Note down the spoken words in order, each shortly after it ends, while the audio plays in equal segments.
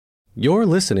You're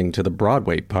listening to the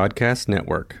Broadway Podcast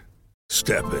Network.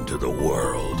 Step into the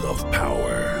world of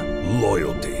power,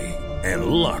 loyalty, and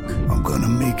luck. I'm gonna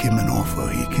make him an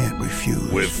offer he can't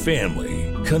refuse. With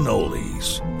family,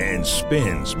 cannolis, and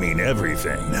spins mean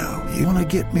everything. Now, you wanna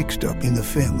get mixed up in the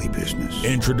family business.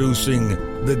 Introducing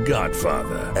The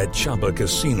Godfather at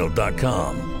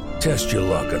ChumbaCasino.com. Test your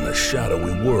luck in the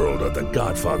shadowy world of The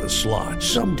Godfather slot.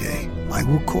 Someday, I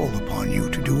will call upon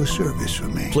you to do a service for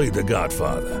me. Play The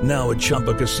Godfather now at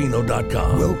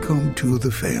ChumbaCasino.com. Welcome to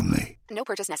the family. No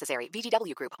purchase necessary.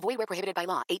 VGW Group. Void where prohibited by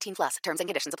law. 18 plus. Terms and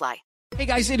conditions apply. Hey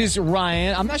guys, it is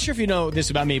Ryan. I'm not sure if you know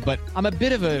this about me, but I'm a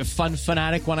bit of a fun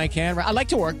fanatic when I can. I like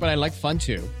to work, but I like fun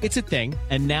too. It's a thing.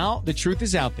 And now the truth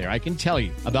is out there. I can tell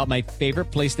you about my favorite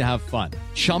place to have fun.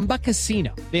 Chumba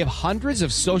Casino. They have hundreds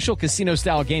of social casino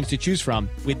style games to choose from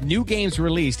with new games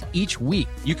released each week.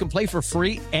 You can play for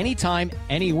free anytime,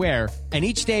 anywhere. And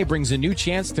each day brings a new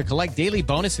chance to collect daily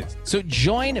bonuses. So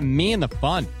join me in the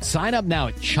fun. Sign up now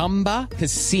at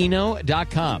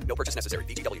ChumbaCasino.com. No purchase necessary.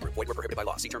 VGW Group. Void where prohibited by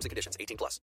law. See terms and conditions. 18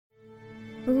 plus.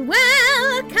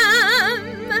 Welcome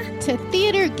to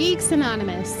Theater Geeks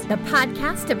Anonymous, the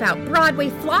podcast about Broadway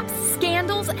flops,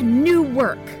 scandals, and new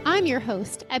work. I'm your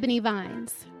host, Ebony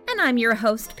Vines. And I'm your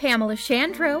host, Pamela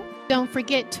Shandro. Don't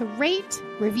forget to rate,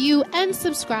 review, and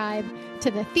subscribe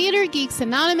to the Theater Geeks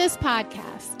Anonymous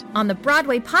podcast on the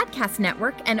Broadway Podcast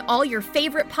Network and all your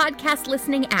favorite podcast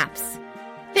listening apps.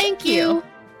 Thank you.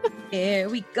 Here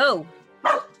we go.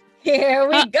 Here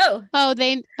we go. Oh,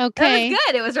 okay. That was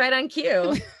good. It was right on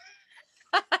cue.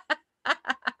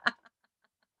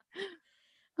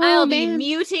 I'll be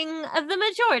muting the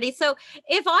majority. So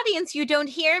if audience, you don't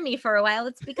hear me for a while,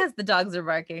 it's because the dogs are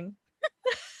barking.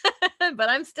 But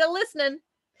I'm still listening.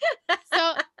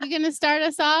 So you're going to start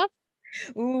us off?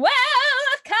 Welcome.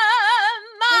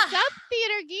 What's up,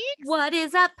 Theater Geeks? What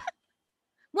is up?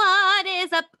 What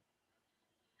is up?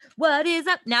 What is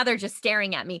up? Now they're just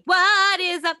staring at me. What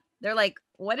is up? They're like,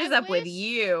 what is up with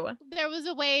you? There was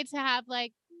a way to have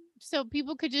so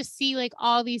people could just see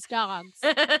all these dogs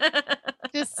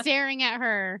just staring at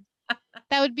her.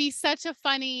 That would be such a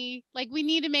funny, we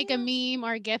need to make a meme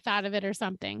or a GIF out of it or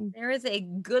something. There is a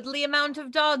goodly amount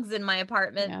of dogs in my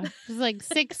apartment. Yeah. There's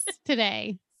 6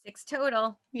 today. 6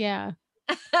 total. Yeah.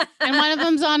 And one of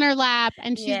them's on her lap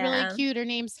and she's really cute. Her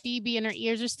name's Phoebe and her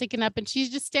ears are sticking up and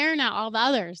she's just staring at all the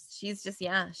others. She's just,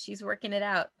 she's working it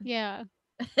out. Yeah.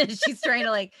 She's trying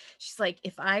to she's like,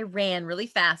 if I ran really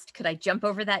fast, could I jump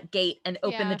over that gate and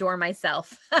open the door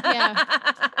myself? Yeah.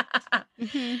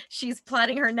 Mm-hmm. She's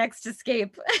plotting her next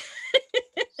escape.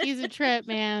 She's a trip,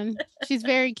 man. She's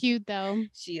very cute though.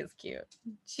 She is cute.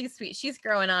 She's sweet. She's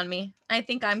growing on me. I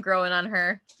think I'm growing on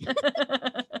her.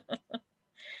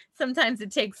 Sometimes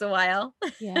it takes a while.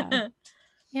 Yeah.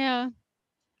 Yeah.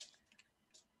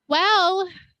 Well,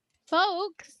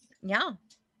 folks. Yeah.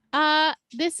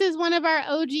 This is one of our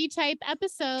OG type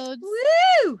episodes.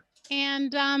 Woo!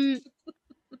 And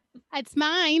it's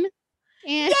mine.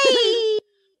 And yay!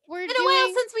 We're been a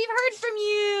while since we've heard from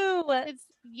you.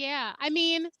 I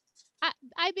mean,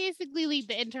 I basically lead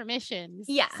the intermissions.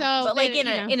 Yeah. So but in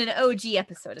an OG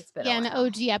episode, it's been in an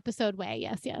OG episode way.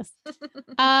 Yes.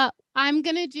 I'm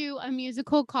gonna do a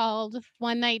musical called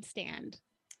One Night Stand.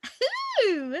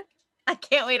 Ooh, I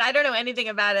can't wait. I don't know anything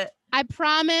about it. I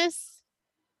promise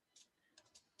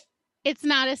it's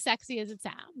not as sexy as it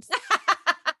sounds.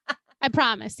 I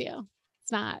promise you.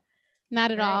 It's not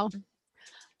at all.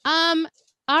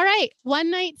 All right.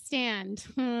 One Night Stand.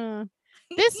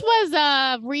 This was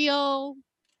a real,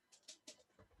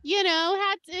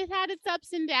 it had its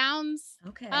ups and downs.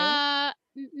 Okay.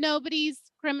 Nobody's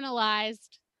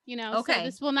criminalized, okay. So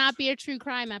this will not be a true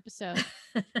crime episode.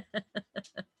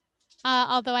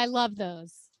 Although I love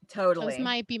those. Totally. Those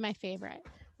might be my favorite.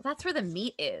 Well, that's where the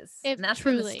meat is. And that's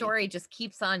truly, where the story just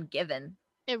keeps on giving.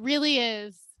 It really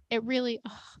is. It really,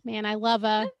 oh man, I love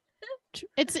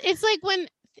it's like when,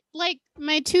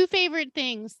 my 2 favorite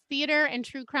things, theater and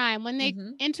true crime, when they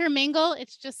intermingle,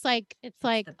 it's like the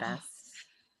best.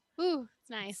 Ooh,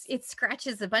 it's nice. It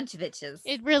scratches a bunch of itches.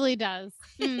 It really does.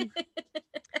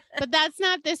 But that's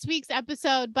not this week's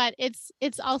episode, but it's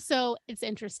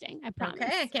interesting. I promise.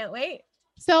 Okay, I can't wait.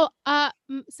 So,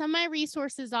 some of my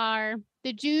resources are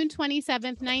the June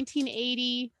 27th,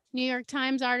 1980 New York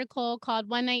Times article called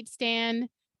One Night Stand,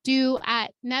 due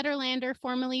at Nederlander,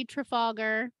 formerly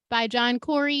Trafalgar, by John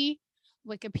Corey,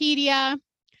 Wikipedia.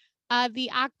 The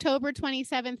October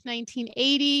 27th,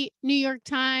 1980 New York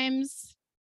Times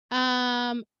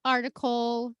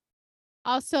article.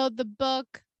 Also the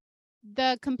book,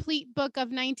 The Complete Book of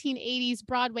 1980s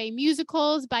Broadway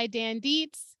Musicals by Dan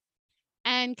Dietz,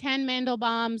 and Ken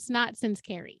Mandelbaum's Not Since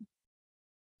Carrie.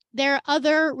 there are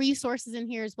other resources in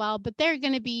here as well, but they're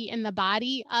going to be in the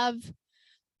body of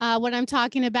what I'm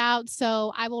talking about.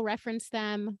 So I will reference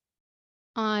them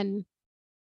in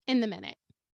the minute.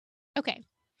 Okay.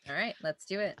 All right, let's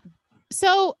do it.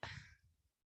 So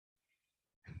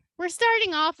we're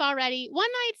starting off already. One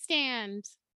Night Stand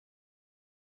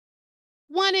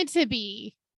wanted to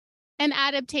be an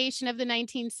adaptation of the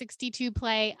 1962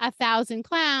 play A Thousand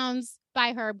Clowns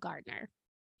by Herb Gardner.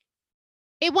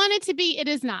 It wanted to be, it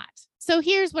is not. So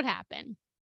here's what happened.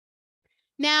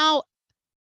 Now,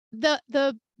 the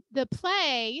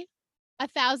play A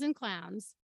Thousand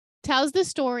Clowns tells the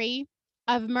story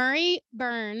of Murray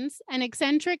Burns, an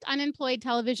eccentric, unemployed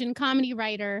television comedy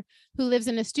writer who lives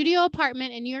in a studio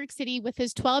apartment in New York City with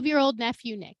his 12-year-old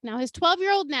nephew, Nick. Now, his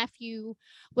 12-year-old nephew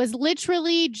was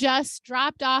literally just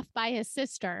dropped off by his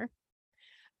sister.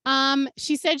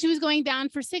 She said she was going down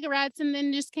for cigarettes and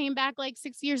then just came back like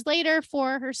 6 years later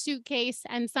for her suitcase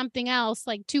and something else,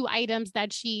 like 2 items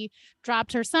that she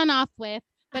dropped her son off with,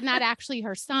 but not actually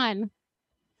her son.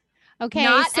 Okay.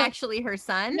 Not actually her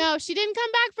son? No, she didn't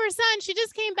come back for her son. She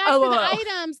just came back for the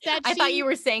items that I thought you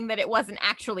were saying that it wasn't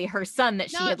actually her son that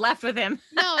she had left with him.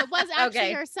 No, it was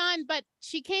actually her son, but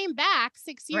she came back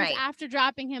 6 years after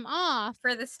dropping him off.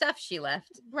 For the stuff she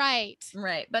left. Right.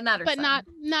 Right, but not her son. But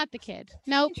not the kid.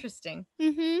 Nope. Interesting.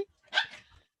 Mm-hmm.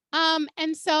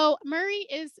 And so Murray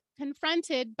is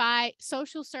confronted by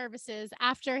social services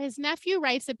after his nephew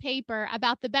writes a paper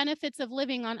about the benefits of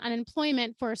living on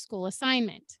unemployment for a school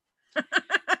assignment.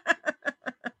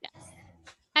 Yes.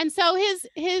 And so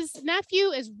his nephew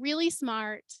is really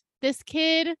smart. This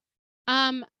kid,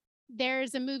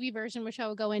 there's a movie version which I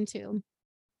will go into.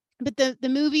 But the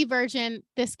movie version,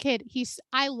 this kid,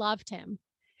 I loved him.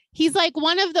 He's like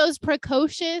one of those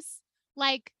precocious,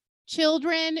 like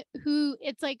children who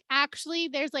it's like actually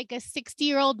there's like a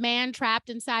 60-year-old man trapped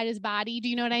inside his body. Do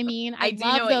you know what I mean? I do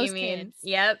know what you mean. Kids.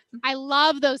 Yep. I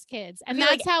love those kids. And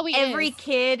that's like how every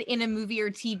kid in a movie or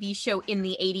TV show in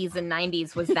the 80s and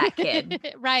 90s was that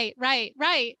kid. Right.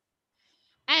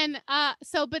 And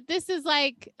but this is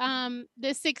like the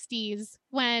 60s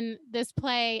when this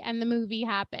play and the movie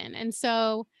happen. And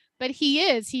so, but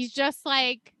he's just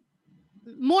like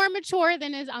more mature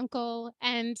than his uncle,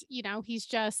 and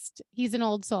he's an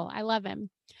old soul. I love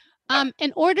him.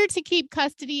 In order to keep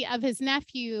custody of his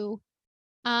nephew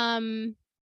and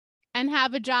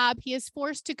have a job, he is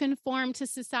forced to conform to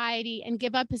society and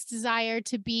give up his desire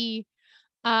to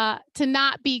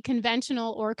not be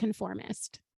conventional or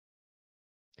conformist.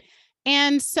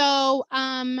 And so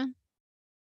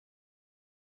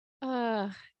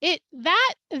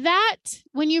that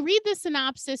when you read the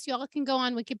synopsis, y'all can go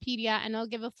on Wikipedia and I'll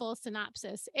give a full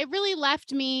synopsis. It really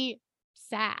left me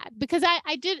sad because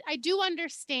I do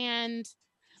understand,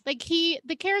 like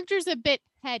the character's a bit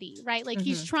petty, right? Like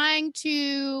he's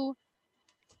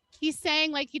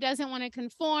saying like he doesn't want to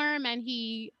conform, and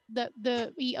the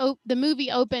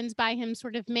movie opens by him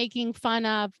sort of making fun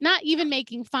of, not even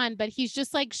making fun, but he's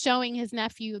just like showing his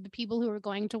nephew the people who are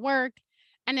going to work.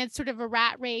 And it's sort of a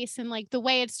rat race, and like the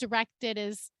way it's directed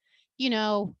is,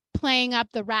 playing up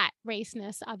the rat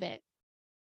raceness of it.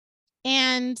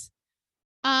 And,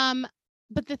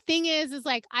 but the thing is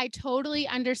like, I totally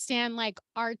understand like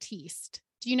artiste.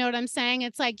 Do you know what I'm saying?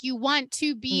 It's like, you want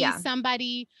to be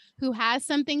somebody who has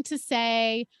something to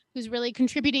say, who's really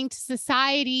contributing to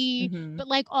society, but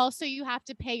like also you have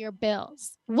to pay your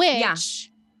bills, which,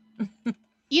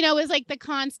 is like the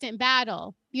constant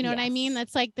battle. You know what I mean?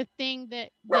 That's like the thing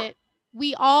that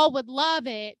we all would love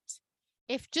it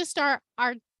if just our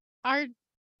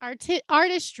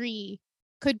artistry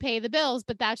could pay the bills,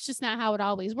 but that's just not how it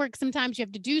always works. Sometimes you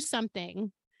have to do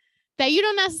something that you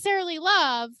don't necessarily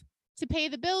love to pay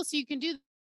the bills so you can do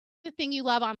the thing you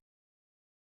love on.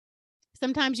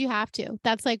 Sometimes you have to.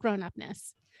 That's like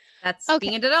grown-upness. That's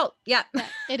being an adult. Yeah.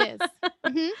 It is.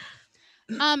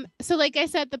 So like I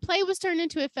said, the play was turned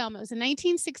into a film. It was a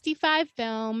 1965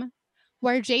 film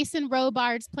where Jason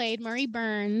Robards played Murray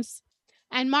Burns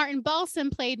and Martin Balsam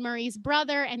played Murray's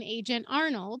brother and agent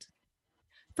Arnold,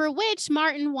 for which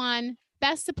Martin won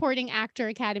Best Supporting Actor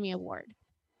Academy Award.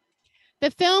 The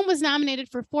film was nominated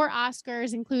for 4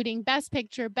 Oscars, including Best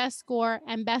Picture, Best Score,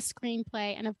 and Best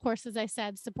Screenplay, and of course, as I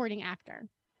said, Supporting Actor.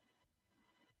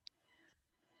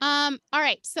 All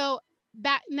right, so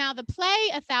now the play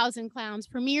A Thousand Clowns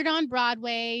premiered on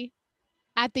Broadway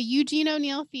at the Eugene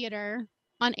O'Neill Theater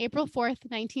on April 4th,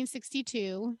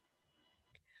 1962.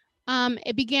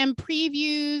 It began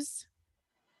previews.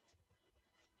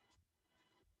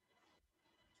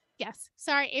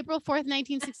 April 4th,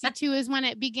 1962 is when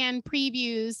it began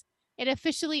previews It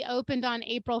officially opened on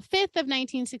April 5th of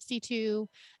 1962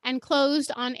 and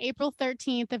closed on April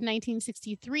 13th of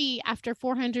 1963 after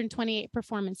 428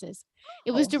 performances.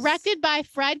 It was directed by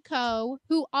Fred Coe,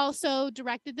 who also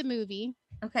directed the movie.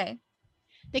 Okay.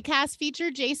 The cast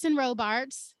featured Jason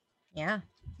Robards. Yeah.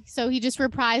 So he just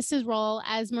reprised his role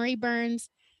as Murray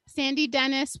Burns. Sandy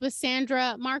Dennis was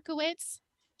Sandra Markowitz.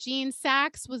 Gene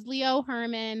Sachs was Leo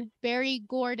Herman. Barry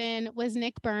Gordon was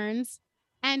Nick Burns.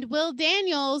 And Will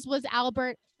Daniels was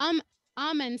Albert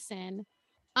Amundsen.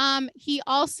 He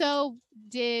also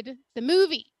did the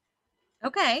movie.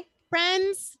 Okay.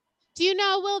 Friends, do you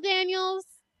know Will Daniels?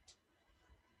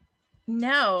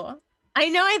 No. I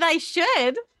know I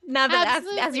should, now that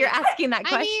as you're asking that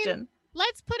question. I mean,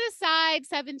 let's put aside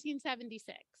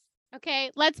 1776. Okay.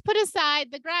 Let's put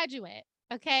aside The Graduate.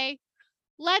 Okay.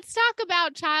 Let's talk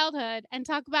about childhood and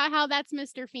talk about how that's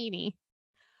Mr. Feeney.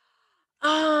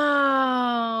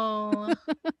 Oh,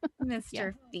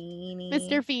 Mr. Feeney.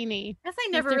 Mr. Feeney. Guess I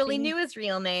never really knew his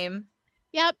real name.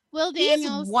 Yep. Will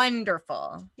Daniels. He's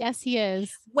wonderful. Yes, he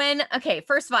is.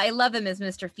 First of all, I love him as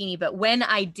Mr. Feeney, but when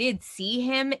I did see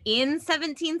him in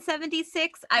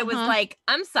 1776, I was like,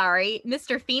 I'm sorry,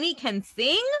 Mr. Feeney can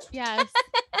sing? Yes.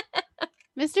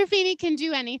 Mr. Feeney can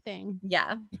do anything.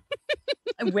 Yeah.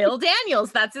 Will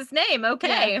Daniels, that's his name.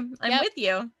 Okay. Yeah. I'm with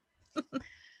you.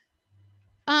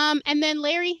 And then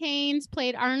Larry Haynes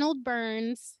played Arnold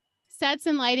Burns. Sets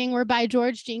and lighting were by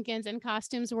George Jenkins and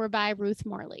costumes were by Ruth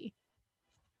Morley.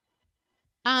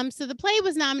 So the play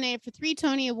was nominated for 3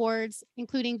 Tony Awards,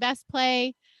 including Best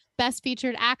Play, Best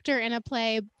Featured Actor in a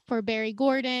Play for Barry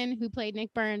Gordon, who played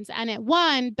Nick Burns, and it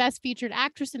won Best Featured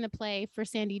Actress in a Play for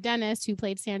Sandy Dennis, who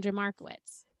played Sandra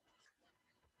Markowitz.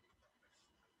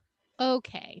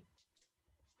 Okay.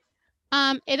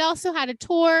 It also had a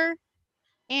tour,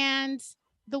 and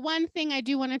the one thing I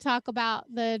do want to talk about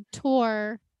the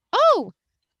tour. Oh,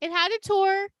 it had a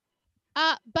tour,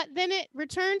 but then it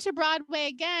returned to Broadway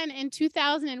again in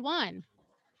 2001.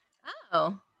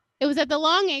 Oh. It was at the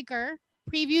Longacre.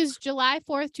 Previews July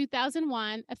 4th,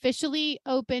 2001. Officially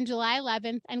opened July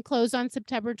 11th and closed on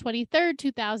September 23rd,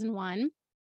 2001.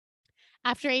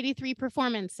 After 83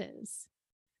 performances.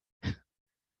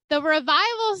 The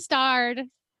revival starred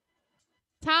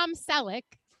Tom Selleck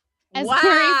as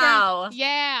wow.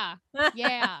 Yeah.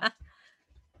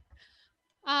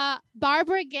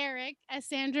 Barbara Garrick as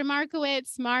Sandra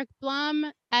Markowitz, Mark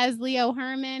Blum as Leo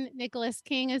Herman, Nicholas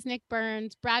King as Nick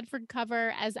Burns, Bradford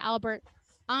Cover as Albert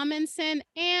Amundsen,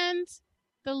 and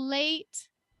the late,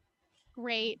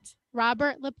 great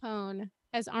Robert Lapone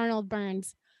as Arnold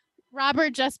Burns.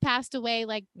 Robert just passed away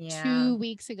 2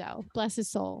 weeks ago. Bless his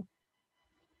soul.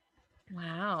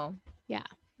 Wow. Yeah.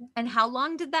 And how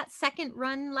long did that second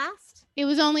run last? It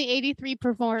was only 83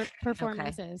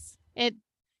 performances. Okay.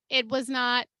 It wasn't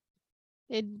a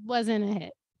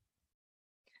hit.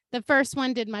 The first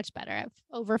one did much better, of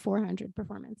over 400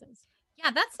 performances.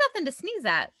 Yeah, that's nothing to sneeze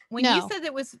at. When you said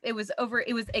it was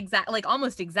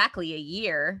almost exactly a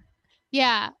year.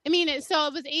 Yeah. I mean, it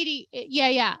was 80.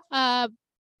 Yeah.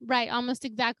 Right. Almost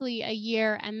exactly a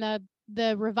year. And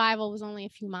the revival was only a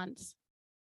few months.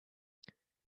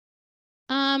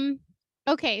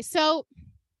 Okay. So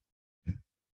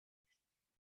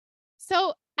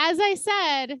as I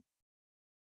said,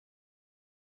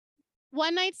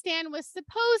 One Night Stand was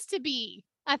supposed to be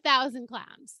 1,000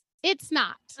 Clowns. It's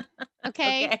not.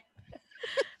 Okay. Okay.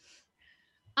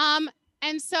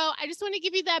 And so I just want to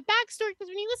give you that backstory, because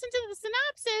when you listen to the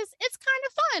synopsis, it's kind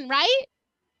of fun, right?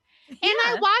 Yeah. And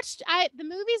I watched the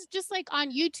movie's just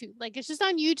on YouTube. It's just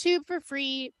on YouTube for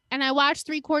free. And I watched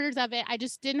 3/4 of it. I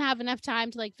just didn't have enough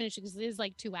time to finish it because it is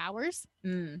 2 hours.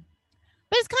 Mm.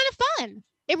 But it's kind of fun.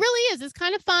 It really is. It's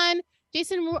kind of fun.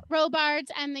 Jason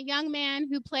Robards and the young man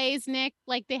who plays Nick,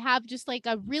 they have just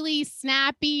a really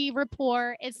snappy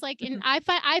rapport. It's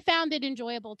I found it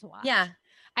enjoyable to watch. Yeah,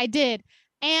 I did.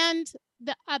 And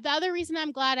the other reason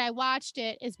I'm glad I watched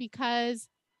it is because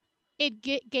it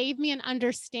gave me an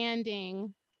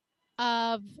understanding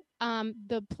of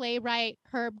the playwright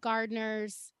Herb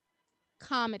Gardner's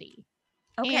comedy.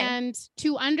 Okay. And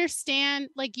to understand,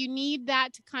 you need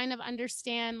that to kind of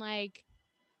understand,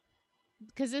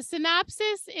 because the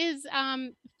synopsis is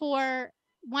for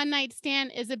One Night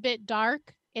Stand is a bit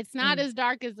dark. It's not as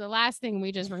dark as the last thing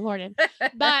we just recorded,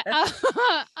 but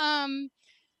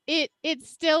it's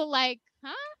still kind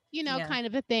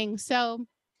of a thing. So,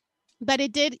 but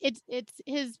it's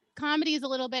his comedy is a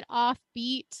little bit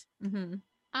offbeat. Mm-hmm.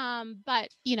 But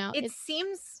it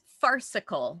seems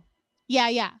farcical.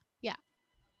 Yeah.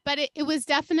 But it was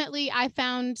definitely, I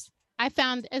found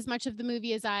as much of the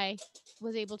movie as I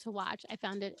was able to watch. I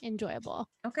found it enjoyable.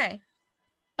 Okay.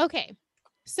 Okay.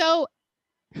 So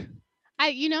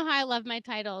you know how I love my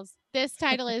titles. This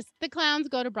title is The Clowns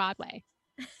Go to Broadway.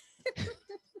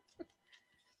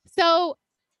 So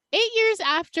 8 years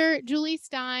after Julie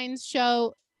Stein's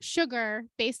show Sugar,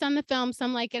 based on the film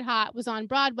Some Like It Hot, was on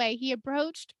Broadway, he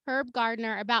approached Herb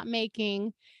Gardner about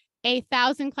making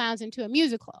 1,000 Clowns into a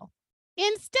musical.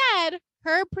 Instead,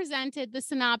 Herb presented the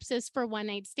synopsis for One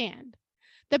Night Stand.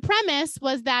 The premise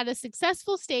was that a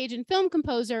successful stage and film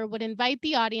composer would invite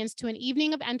the audience to an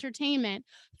evening of entertainment,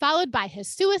 followed by his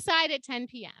suicide at 10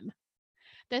 p.m.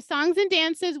 The songs and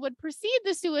dances would precede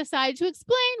the suicide to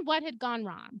explain what had gone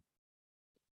wrong.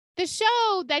 The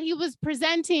show that he was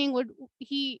presenting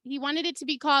he wanted it to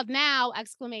be called Now! !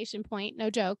 No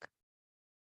joke.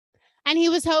 And he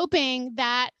was hoping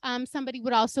that somebody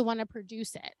would also want to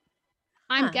produce it.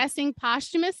 I'm guessing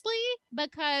posthumously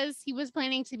because he was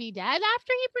planning to be dead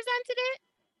after he presented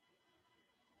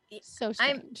it. So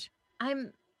strange.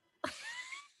 I'm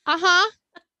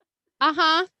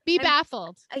Be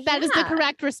baffled. That is the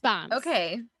correct response.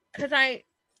 Okay. Because I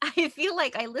feel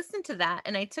like I listened to that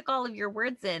and I took all of your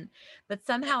words in, but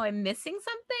somehow I'm missing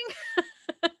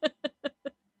something.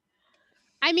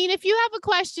 I mean, if you have a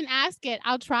question, ask it.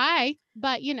 I'll try.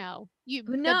 But the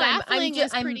baffling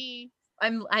is pretty.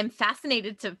 I'm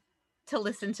fascinated to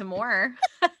listen to more.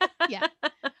 Yeah.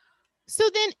 So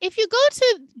then if you go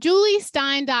to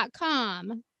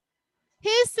juliestein.com,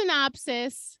 his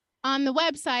synopsis on the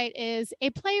website is a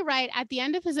playwright at the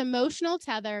end of his emotional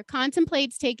tether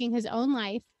contemplates taking his own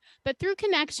life, but through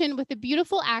connection with a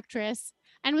beautiful actress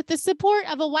and with the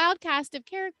support of a wild cast of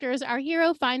characters, our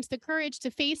hero finds the courage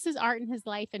to face his art and his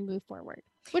life and move forward,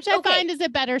 which I find is a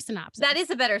better synopsis. That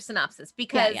is a better synopsis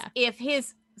because if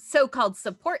his so-called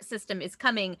support system is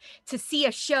coming to see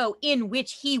a show in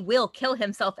which he will kill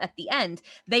himself at the end,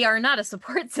 they are not a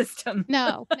support system.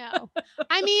 No.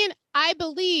 I mean, I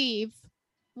believe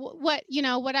what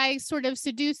I sort of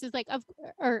seduced is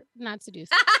not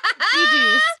seduced,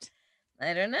 seduced.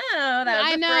 I don't know. That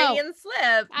was a Freudian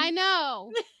slip. I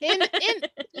know. In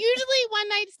usually One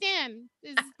Night Stand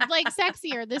is like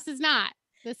sexier. This is not.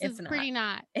 This is pretty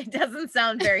not. It doesn't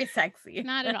sound very sexy.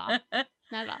 Not at all. Not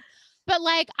at all. But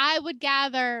I would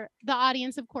gather the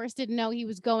audience, of course, didn't know he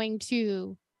was going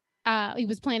to, he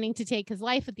was planning to take his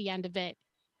life at the end of it.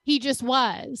 He just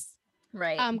was.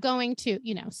 Right. Going to,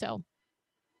 so.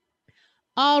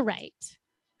 All right.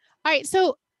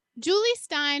 So Julie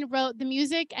Stein wrote the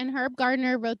music and Herb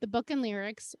Gardner wrote the book and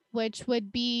lyrics, this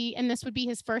would be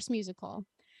his first musical.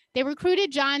 They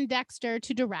recruited John Dexter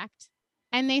to direct,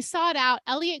 and they sought out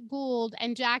Elliot Gould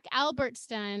and Jack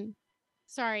Albertson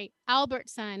for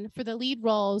the lead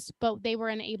roles, but they were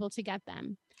unable to get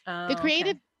them. The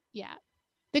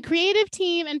creative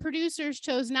team and producers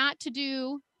chose not to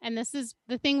do, and this is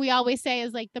the thing we always say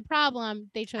is the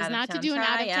problem. They chose not to do an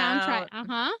out-of-town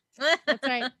try. That's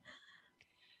right.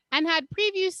 And had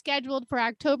previews scheduled for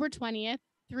October 20th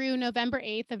through November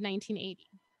 8th of 1980.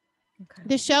 Okay.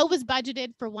 The show was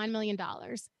budgeted for $1 million.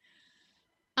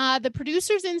 The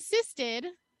producers insisted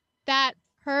that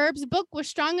Herb's book was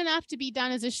strong enough to be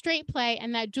done as a straight play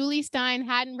and that Julie Stein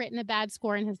hadn't written a bad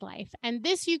score in his life. And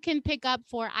this you can pick up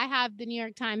I have the New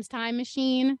York Times Time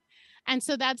Machine. And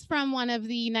so that's from one of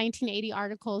the 1980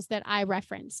 articles that I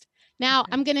referenced. Now,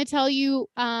 I'm going to tell you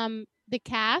the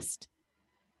cast.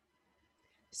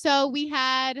 So we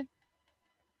had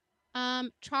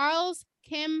Charles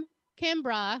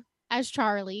Kimbrough as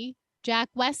Charlie, Jack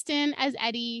Weston as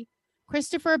Eddie,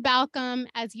 Christopher Balcom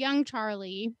as young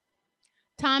Charlie,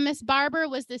 Thomas Barber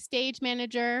was the stage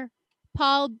manager,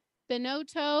 Paul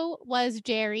Benotto was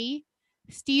Jerry,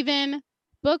 Stephen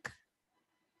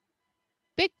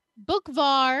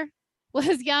Bookvar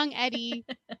was young Eddie,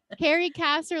 Harry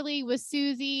Casserly was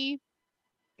Susie,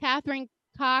 Catherine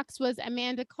Cox was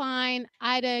Amanda Klein,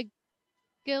 Ida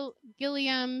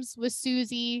Gilliams was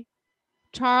Susie,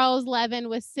 Charles Levin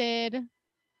was Sid,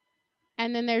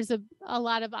 and then there's a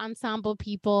lot of ensemble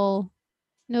people.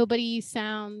 Nobody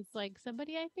sounds like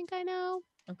somebody I think I know.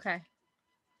 Okay.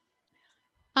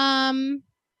 And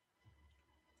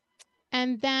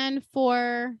then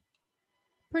for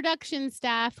production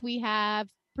staff, we have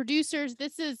producers.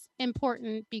 This is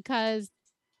important because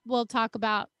we'll talk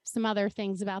about some other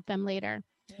things about them later.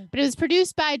 Yeah. But it was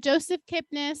produced by Joseph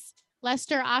Kipnis,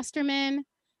 Lester Osterman,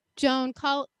 Joan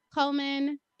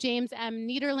Cullman, James M.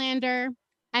 Niederlander,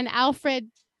 and Alfred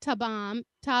Tubman.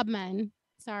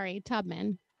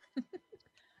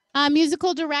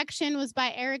 Musical direction was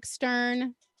by Eric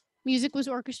Stern. Music was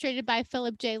orchestrated by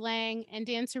Philip J. Lang, and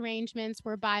dance arrangements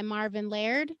were by Marvin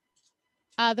Laird.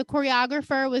 The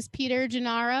choreographer was Peter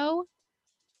Gennaro.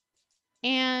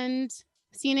 And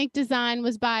Scenic design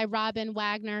was by Robin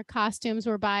Wagner. Costumes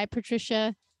were by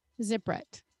Patricia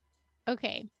Zippert.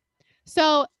 Okay.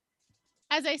 So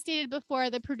as I stated before,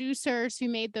 the producers who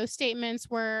made those statements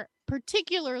were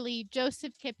particularly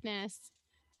Joseph Kipnis,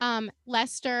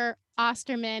 Lester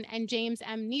Osterman, and James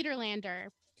M. Niederlander.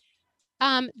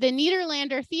 The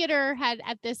Niederlander Theater had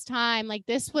at this time, like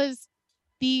this was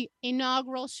the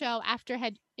inaugural show after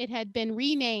it had been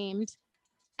renamed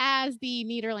as the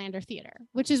Niederlander Theater,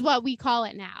 which is what we call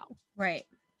it now. Right.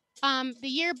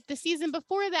 The season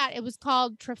before that, it was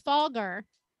called Trafalgar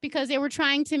because they were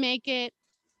trying to make it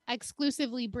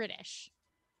exclusively British.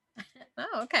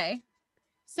 Oh, okay.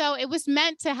 So it was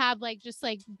meant to have like just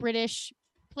like British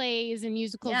plays and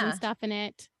musicals and stuff in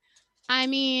it. I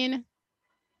mean,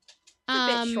 it's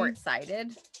a bit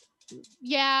short-sighted.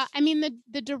 Yeah, I mean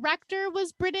the director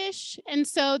was British, and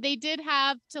so they did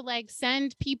have to like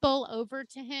send people over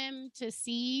to him to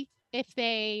see if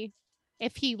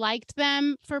he liked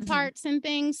them for parts and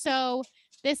things. So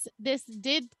this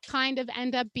did kind of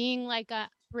end up being like a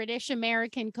British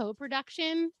American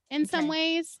co-production in some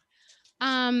ways.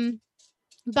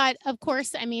 But of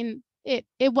course, I mean it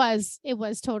was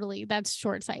totally, that's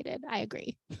short-sighted. I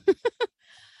agree.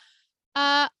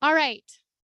 All right.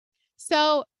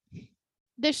 So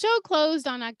the show closed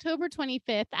on October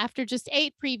 25th after just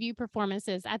 8 preview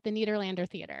performances at the Niederlander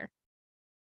Theater.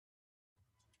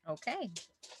 Okay.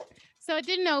 So it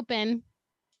didn't open.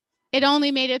 It only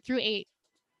made it through eight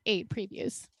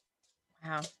previews.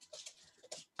 Wow.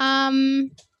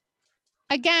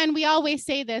 Again, we always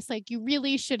say this, like you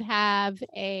really should have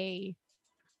a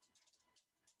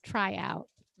tryout.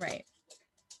 Right.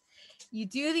 You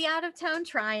do the out-of-town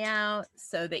tryout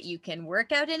so that you can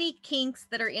work out any kinks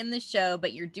that are in the show,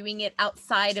 but you're doing it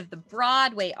outside of the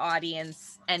Broadway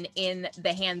audience and in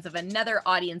the hands of another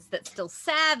audience that's still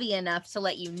savvy enough to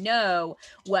let you know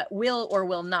what will or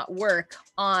will not work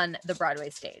on the Broadway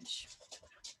stage.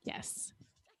 Yes.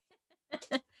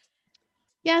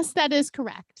 Yes, that is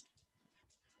correct.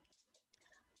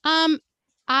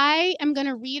 I am going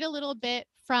to read a little bit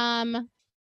from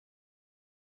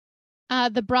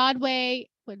the Broadway,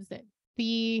 what is it?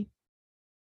 The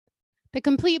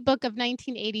complete book of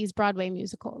 1980s Broadway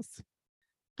musicals.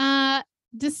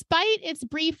 Despite its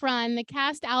brief run, the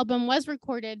cast album was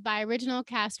recorded by Original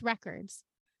Cast Records.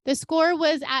 The score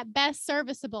was at best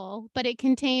serviceable, but it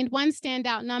contained one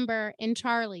standout number in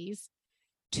Charlie's,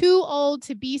 Too Old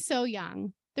to Be So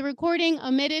Young. The recording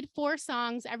omitted 4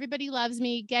 songs, Everybody Loves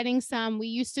Me, Getting Some, We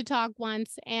Used to Talk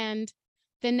Once, and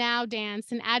The Now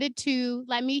Dance, and added 2,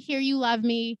 Let Me Hear You Love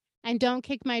Me, and Don't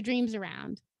Kick My Dreams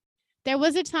Around. There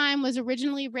Was a Time was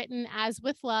originally written as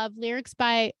With Love, lyrics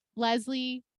by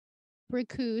Leslie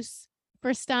Bricusse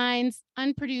for Stein's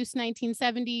unproduced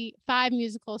 1975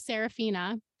 musical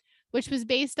Serafina, which was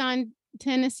based on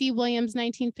Tennessee Williams'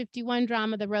 1951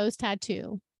 drama The Rose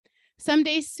Tattoo.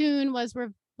 Someday Soon was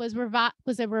a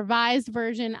revised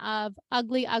version of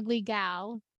Ugly Ugly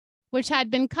Gal, which had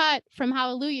been cut from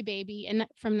Hallelujah Baby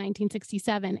from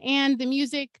 1967. And the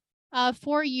music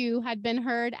For You had been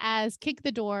heard as Kick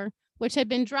the Door, which had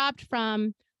been dropped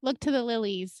from Look to the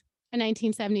Lilies, a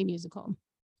 1970 musical.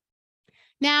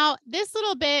 Now, this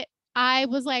little bit, I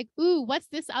was like, ooh, what's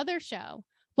this other show?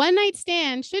 One Night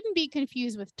Stand shouldn't be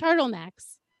confused with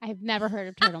Turtlenecks. I have never heard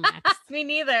of Turtlenecks. Me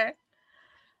neither.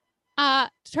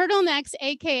 Turtlenecks,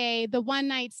 aka The One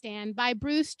Night Stand by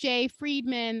Bruce J.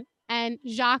 Friedman and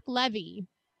Jacques Levy,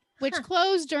 which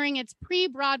closed during its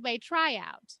pre-Broadway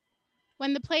tryout.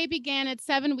 When the play began its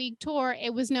 7-week tour,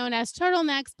 it was known as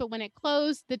Turtlenecks, but when it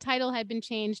closed, the title had been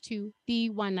changed to The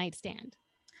One Night Stand.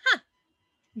 Huh.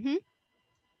 Mm-hmm.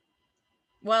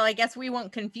 Well, I guess we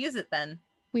won't confuse it then.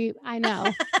 I know.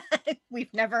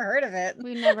 We've never heard of it.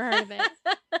 We've never heard of it.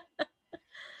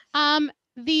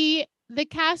 The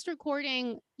cast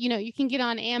recording, you can get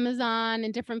on Amazon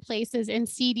and different places in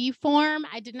CD form.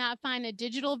 I did not find a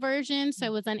digital version, so I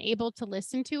was unable to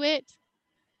listen to it,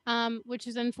 which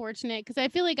is unfortunate because I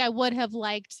feel like I would have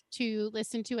liked to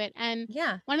listen to it. And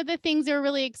one of the things they were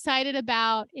really excited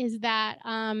about is that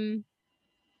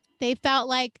they felt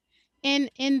like in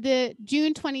the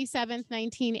June 27th,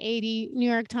 1980 New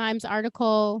York Times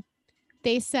article,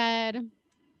 they said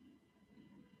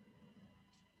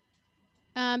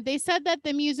that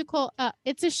the musical,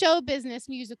 it's a show business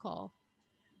musical,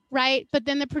 right? But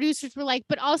then the producers were like,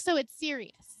 but also it's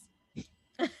serious.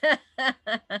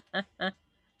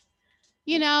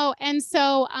 And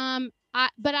so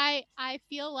I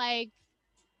feel like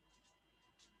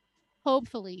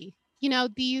hopefully,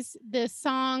 the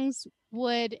songs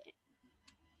would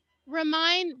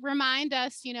remind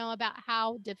us, about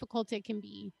how difficult it can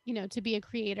be, to be a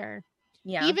creator.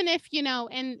 Yeah. Even if, you know,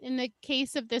 in the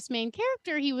case of this main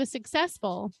character, he was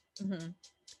successful.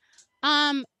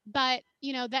 But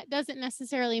you know, that doesn't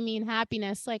necessarily mean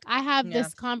happiness. Like I have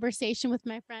this conversation with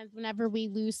my friends whenever we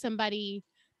lose somebody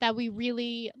that we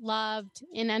really loved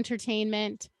in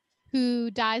entertainment who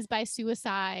dies by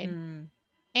suicide.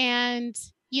 And,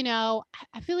 you know,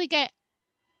 I feel like I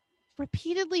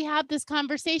repeatedly have this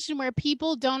conversation where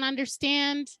people don't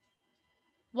understand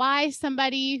why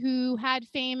somebody who had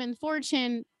fame and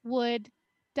fortune would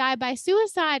die by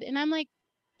suicide. And I'm like,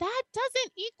 that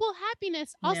doesn't equal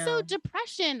happiness. Also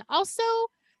depression, also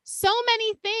so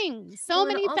many things, so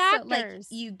many factors.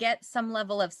 Like, you get some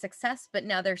level of success, but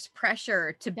now there's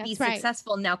pressure to be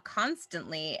successful now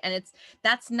constantly. And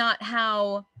that's not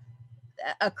how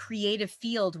a creative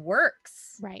field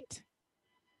works. Right.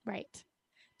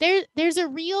 There's a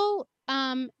real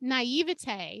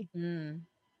naivete.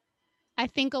 I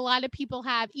think a lot of people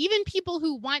have, even people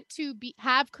who want to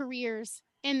have careers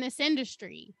in this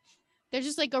industry. There's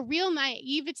just like a real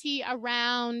naivety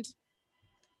around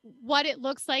what it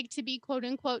looks like to be quote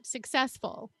unquote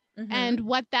successful and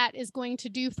what that is going to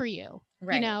do for you.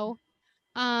 Right. You know,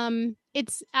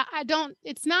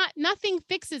 nothing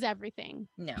fixes everything.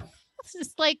 No. It's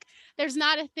just like there's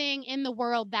not a thing in the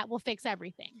world that will fix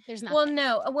everything. There's not. Well,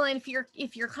 no. Well, and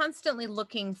if you're constantly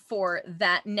looking for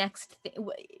that next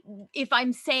if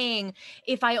I'm saying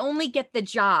if I only get the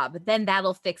job, then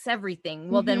that'll fix everything.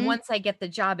 Well, then once I get the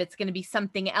job, it's going to be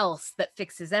something else that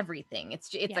fixes everything.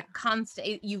 It's a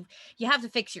constant. You have to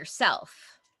fix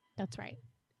yourself. That's right.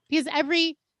 Because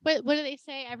what do they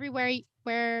say? Everywhere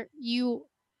you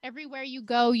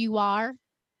go, you are.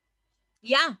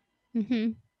 Yeah.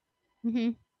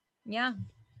 Yeah.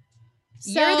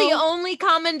 So, you're the only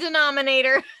common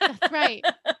denominator. That's right.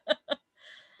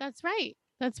 That's right.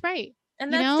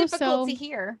 And that's difficult to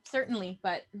hear, certainly,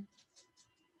 but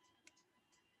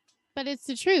it's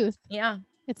the truth. Yeah.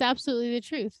 It's absolutely the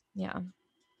truth. Yeah.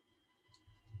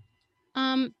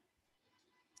 And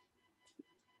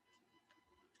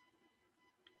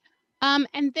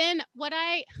then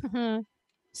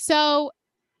so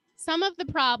some of the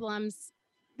problems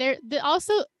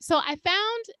so I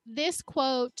found this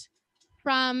quote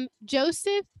from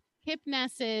Joseph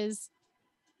Kipnis's,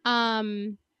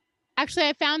 actually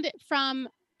I found it from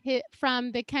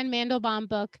the Ken Mandelbaum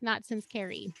book, Not Since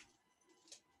Carrie.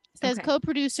 It says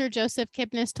co-producer Joseph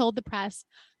Kipnis told the press,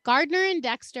 Gardner and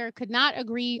Dexter could not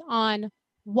agree on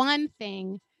one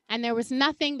thing, and there was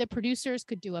nothing the producers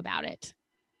could do about it.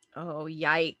 Oh,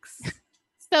 yikes.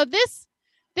 So this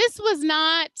was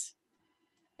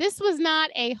not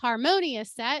a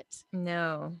harmonious set.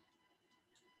 No.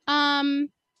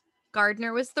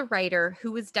 Gardner was the writer.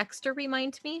 Who was Dexter?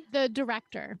 Remind me. The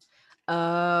director.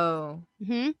 Oh.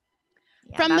 Yeah,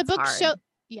 from the book Show.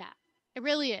 Yeah, it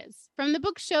really is. From the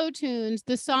book Show Tunes,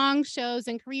 the songs, shows,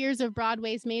 and careers of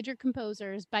Broadway's major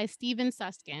composers by Stephen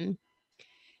Suskin.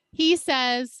 He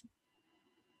says,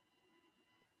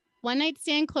 One Night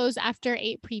Stand closed after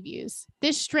 8 previews.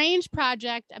 This strange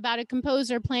project about a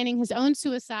composer planning his own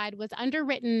suicide was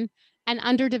underwritten and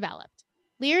underdeveloped.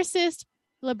 Lyricist,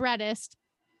 librettist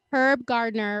Herb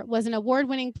Gardner was an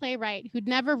award-winning playwright who'd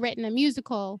never written a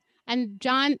musical, and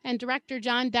director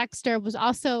John Dexter was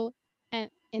also an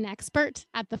expert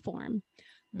at the form.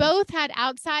 Both had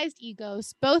outsized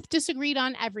egos, both disagreed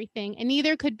on everything, and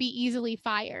neither could be easily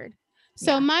fired.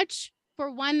 So much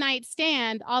for One Night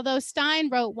Stand, although Stein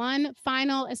wrote one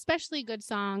final, especially good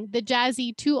song, the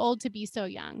jazzy Too Old to Be So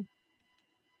Young.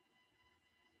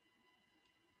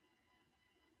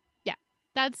 Yeah,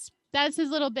 that's his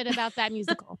little bit about that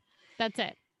musical. That's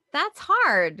it. That's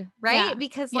hard, right? Yeah.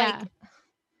 Because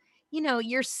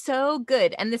you're so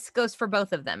good. And this goes for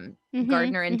both of them,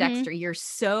 Gardner and Dexter. You're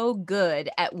so good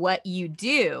at what you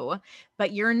do,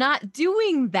 but you're not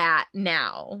doing that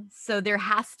now. So there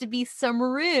has to be some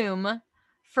room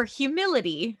for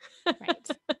humility.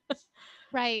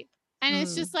 Right. And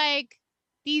it's just like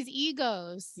these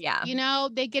egos. Yeah. You know,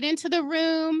 they get into the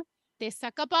room, they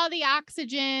suck up all the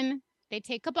oxygen, they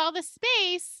take up all the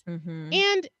space.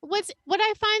 And what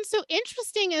I find so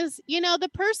interesting is, the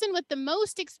person with the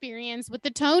most experience with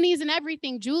the Tonys and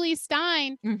everything, Julie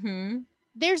Stein,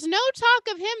 there's no talk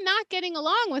of him not getting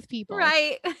along with people.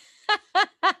 Right.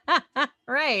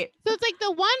 Right. So it's like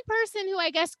the one person who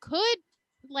I guess could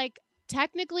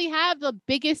technically have the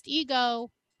biggest ego.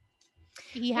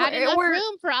 He had enough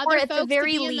room for other folks to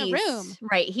be in the room.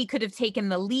 Right. He could have taken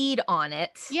the lead on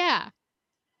it. Yeah.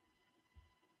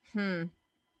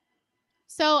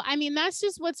 So, I mean, that's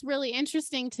just what's really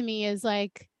interesting to me is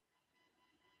it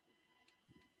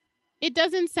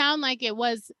doesn't sound like it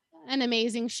was an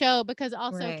amazing show, because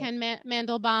also Right. Ken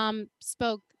Mandelbaum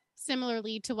spoke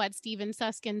similarly to what Steven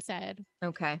Susskind said.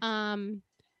 Okay.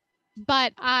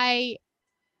 But I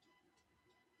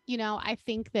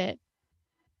think that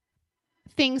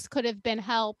things could have been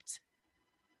helped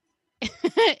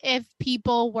if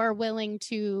people were willing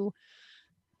to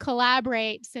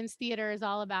collaborate, since theater is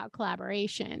all about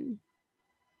collaboration.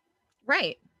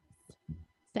 Right.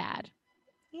 Sad.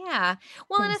 Yeah.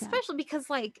 Well, Very and sad. especially because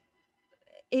like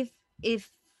if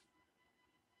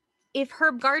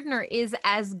Herb Gardner is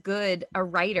as good a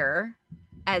writer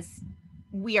as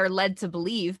we are led to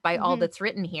believe by all Mhm. that's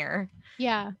written here,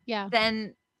 Yeah.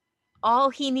 then all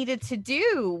he needed to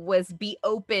do was be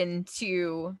open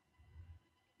to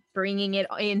bringing it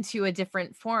into a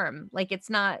different form. Like it's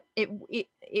not it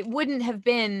wouldn't have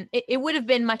been it would have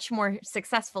been much more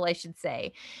successful, I should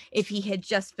say, if he had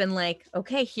just been like,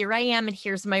 okay, here I am and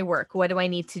here's my work, what do I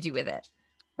need to do with it?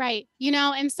 Right.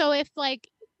 And so if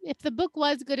the book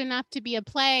was good enough to be a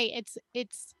play,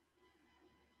 it's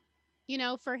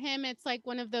for him, it's like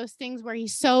one of those things where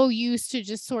he's so used to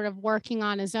just sort of working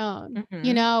on his own,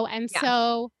 Mhm. and Yeah.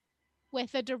 so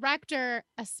with a director,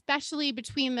 especially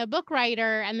between the book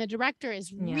writer and the director,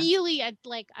 is Yeah. really a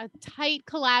tight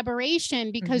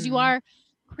collaboration, because you Mhm. are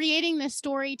creating this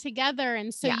story together.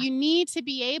 And so Yeah. you need to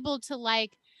be able to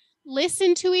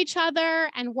listen to each other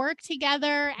and work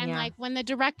together. And Yeah. when the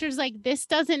director's like, this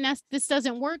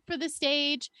doesn't work for the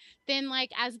stage, then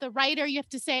as the writer, you have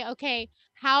to say, okay,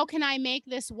 how can I make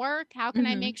this work? How can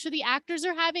I Mhm. make sure the actors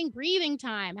are having breathing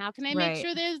time? How can I make Right.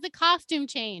 sure there's the costume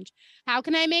change? How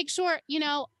can I make sure,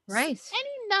 Right.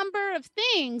 any number of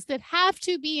things that have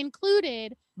to be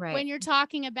included Right. when you're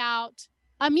talking about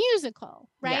a musical,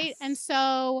 right? Yes. And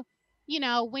so,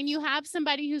 when you have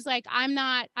somebody who's like, I'm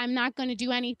not going to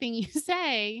do anything you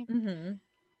say. Mhm.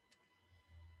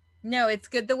 No, it's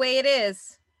good the way it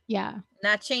is. Yeah,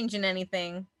 Not changing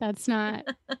anything. that's not.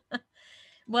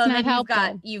 Well, and not then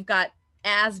helpful. you've got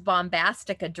as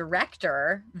bombastic a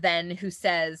director then who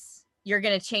says, you're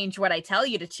going to change what I tell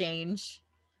you to change.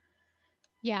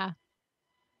 Yeah.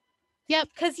 Yep.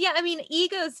 Because, yeah, I mean,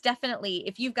 egos definitely,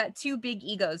 if you've got two big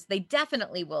egos, they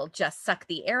definitely will just suck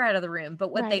the air out of the room.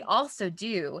 But what they Right. also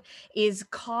do is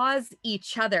cause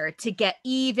each other to get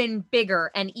even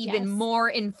bigger and even Yes. more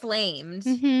inflamed.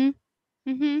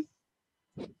 Mm-hmm.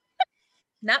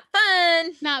 Not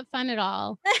fun. Not fun at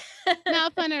all.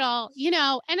 Not fun at all. And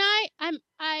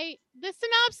the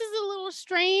synopsis is a little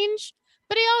strange,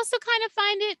 but I also kind of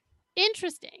find it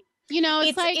interesting.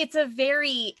 It's a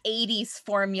very 80s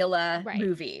formula Right.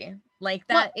 movie. Like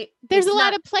Well, that. there's it's a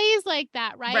lot not- of plays like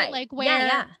that, right? Right. Where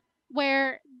Yeah.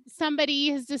 where somebody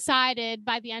has decided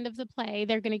by the end of the play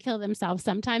they're going to kill themselves.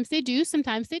 Sometimes they do,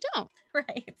 sometimes they don't.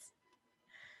 Right.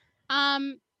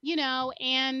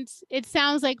 And it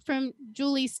sounds like from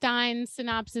Julie Stein's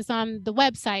synopsis on the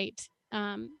website,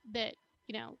 that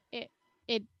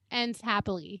it ends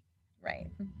happily.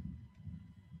 Right.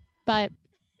 But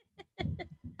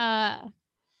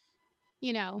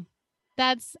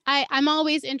that's I'm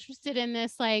always interested in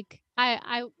this. Like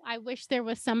I wish there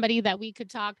was somebody that we could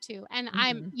talk to, and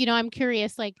I'm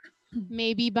curious,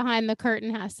 maybe behind the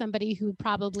curtain has somebody who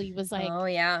probably was like, oh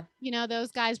yeah,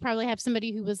 those guys probably have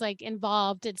somebody who was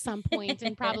involved at some point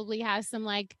and probably has some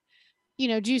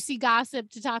juicy gossip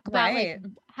to talk about, right.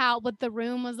 what the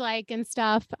room was like and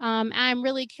stuff. I'm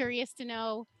really curious to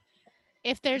know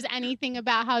if there's anything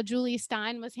about how Julie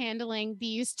Stein was handling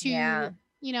these two, Yeah.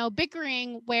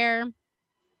 Bickering, where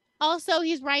also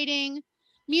he's writing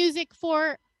music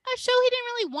for a show he didn't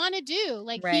really want to do.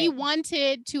 He Right.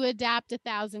 wanted to adapt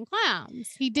 1,000 Clowns.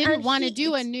 He didn't And want to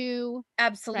do a it's- new.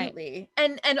 Absolutely.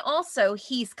 And also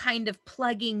he's kind of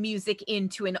plugging music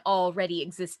into an already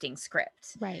existing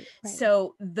script. Right.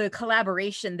 So the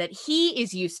collaboration that he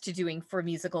is used to doing for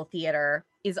musical theater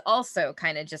is also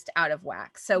kind of just out of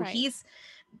whack. So Right. he's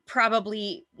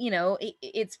probably,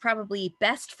 it's probably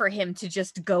best for him to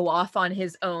just go off on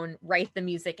his own, write the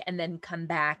music, and then come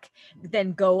back,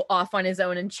 then go off on his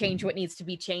own and change what needs to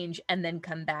be changed, and then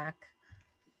come back.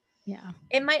 Yeah.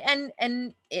 It might,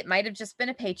 and it might have just been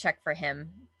a paycheck for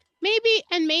him.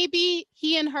 Maybe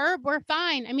he and Herb were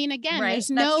fine. I mean, again, Right. there's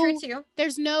true too.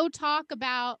 there's no talk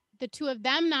about the two of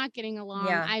them not getting along.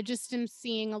 Yeah. I just am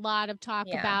seeing a lot of talk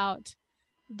Yeah. about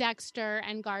Dexter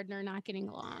and Gardner not getting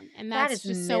along. And That that's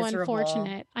is just so miserable.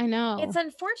 unfortunate. I know. It's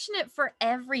unfortunate for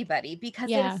everybody because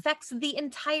it Yeah. affects the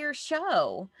entire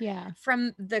show Yeah.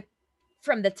 from the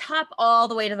top all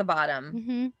the way to the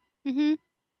bottom. Mm-hmm.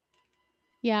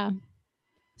 Yeah.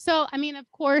 So, I mean,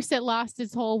 of course, it lost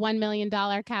its whole $1 million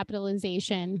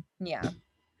capitalization. Yeah.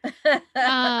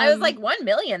 I was like, 1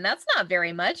 million. That's not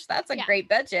very much. That's a Yeah. great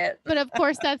budget. But of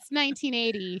course, that's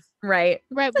 1980, Right.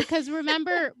 right? Because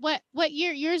remember what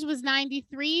year yours was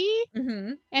 93,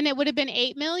 Mm-hmm. and it would have been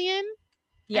 8 million,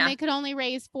 Yeah. and they could only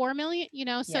raise 4 million.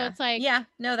 So Yeah. it's like, yeah,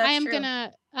 no, that's I am true.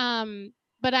 gonna,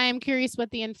 but I am curious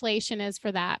what the inflation is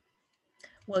for that.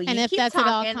 Well, you and if keep that's at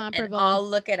all talking, comparable. and I'll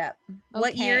look it up.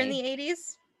 What year in Okay. the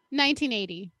 80s?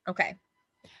 1980. Okay.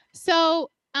 So,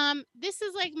 this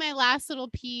is like my last little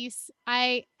piece.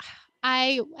 I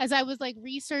as I was like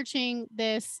researching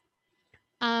this,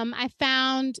 I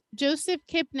found Joseph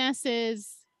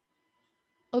Kipnis's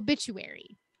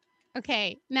obituary.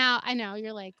 Okay, now I know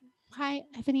you're like, why,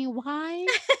 Ebony? Why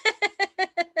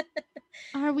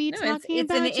are we No, talking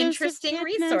it's about an Joseph interesting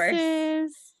resource.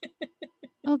 Kipnis's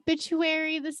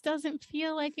obituary? This doesn't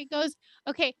feel like it goes.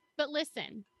 Okay, but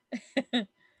listen.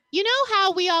 You know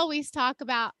how we always talk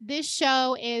about this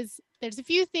show is there's a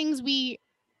few things we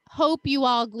hope you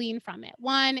all glean from it.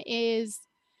 One is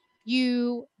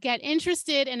you get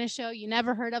interested in a show you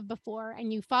never heard of before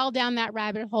and you fall down that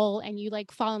rabbit hole and you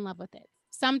like fall in love with it.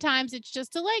 Sometimes it's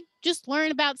just to like just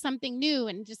learn about something new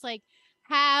and just like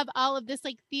have all of this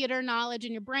like theater knowledge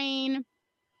in your brain,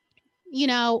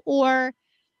 or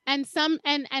and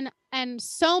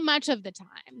so much of the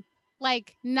time,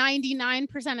 like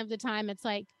 99% of the time, it's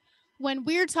like when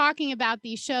we're talking about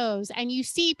these shows and you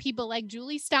see people like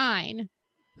Julie Stein,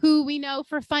 who we know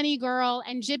for Funny Girl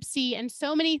and Gypsy and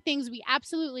so many things we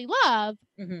absolutely love.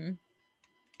 Mm-hmm.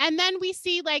 And then we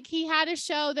see like he had a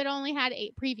show that only had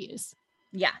 8 previews.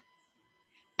 Yeah.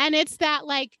 And it's that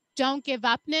like don't give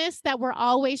upness that we're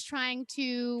always trying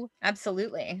to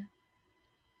Absolutely.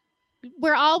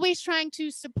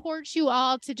 support you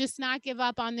all to just not give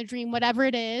up on the dream, whatever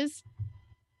it is.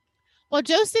 Well,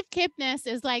 Joseph Kipnis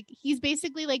is like, he's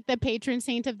basically like the patron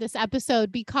saint of this episode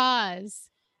because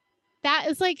that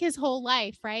is like his whole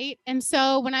life, right? And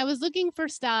so when I was looking for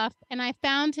stuff and I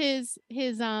found his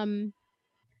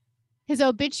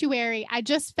obituary, I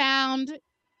just found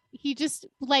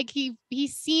he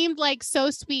seemed like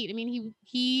so sweet. I mean,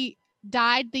 he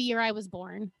died the year I was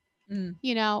born.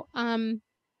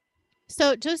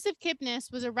 So Joseph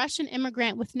Kipnis was a Russian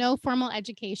immigrant with no formal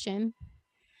education.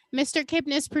 Mr.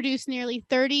 Kipnis produced nearly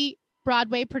 30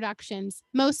 Broadway productions,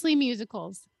 mostly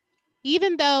musicals.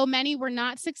 Even though many were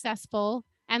not successful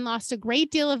and lost a great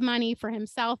deal of money for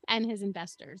himself and his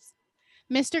investors,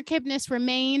 Mr. Kipnis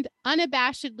remained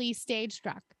unabashedly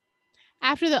stage-struck.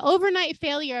 After the overnight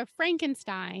failure of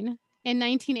Frankenstein in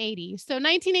 1980, so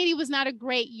 1980 was not a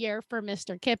great year for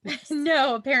Mr. Kipnis.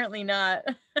 No, apparently not.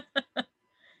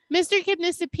 Mr.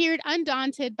 Kipnis appeared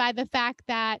undaunted by the fact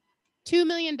that $2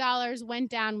 million went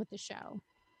down with the show.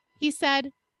 He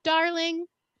said, "Darling,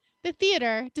 the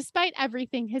theater, despite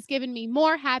everything, has given me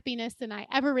more happiness than I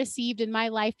ever received in my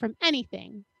life from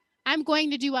anything. I'm going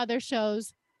to do other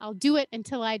shows. I'll do it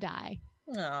until I die."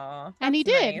 Oh, And he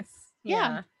did. nice.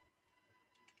 Yeah.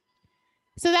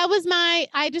 So that was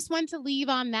I just want to leave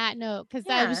on that note because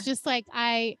I was just like,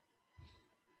 I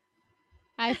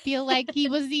feel like he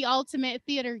was the ultimate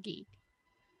theater geek.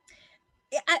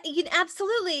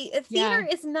 Absolutely. Theater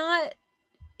is not,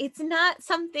 it's not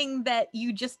something that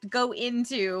you just go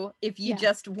into if you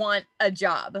just want a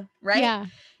job, right? Yeah.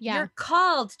 Yeah. You're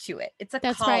called to it. It's a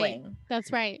calling. Right.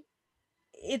 That's right.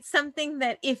 It's something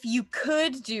that if you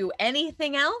could do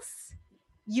anything else,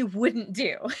 you wouldn't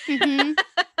do. Mm-hmm.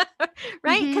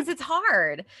 Right? Because it's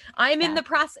hard. I'm in the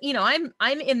process,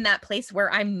 I'm in that place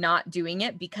where I'm not doing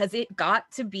it because it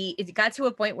got to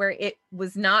a point where it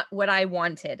was not what I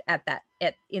wanted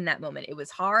in that moment. It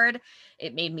was hard.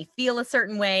 It made me feel a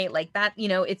certain way like that.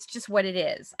 It's just what it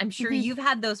is. I'm sure you've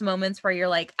had those moments where you're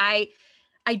like, I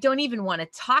don't even want to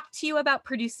talk to you about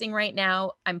producing right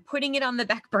now. I'm putting it on the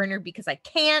back burner because I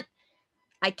can't.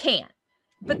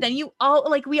 But then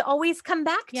we always come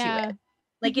back to it.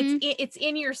 Like it's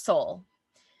in your soul.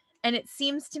 And it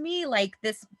seems to me like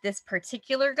this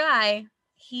particular guy,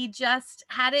 he just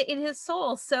had it in his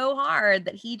soul so hard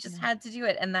that he just had to do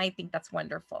it. And I think that's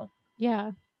wonderful.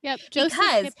 Yeah. Yep.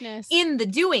 Because in the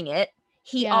doing it,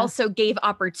 he also gave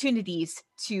opportunities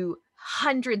to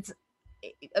hundreds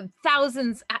of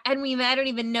thousands. I don't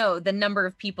even know the number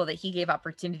of people that he gave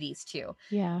opportunities to.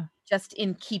 Yeah. Just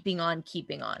in keeping on.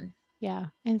 Yeah.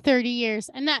 In 30 years.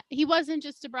 And that he wasn't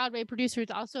just a Broadway producer,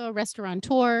 it's also a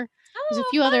restaurateur. There's a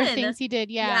few other things he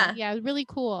did. Yeah. It was really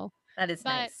cool. That is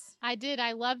nice. I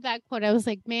love that quote. I was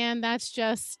like, man, that's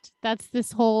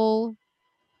theater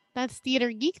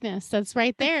geekness. That's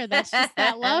right there. That's just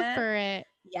that love for it.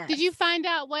 Yes. Did you find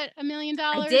out what $1 million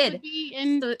would be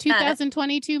in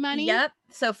 2022 money? Yep.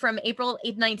 So from April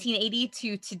 1980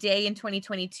 to today in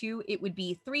 2022, it would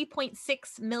be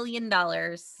 $3.6 million.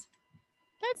 That's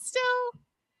still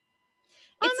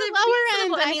on It's the a lower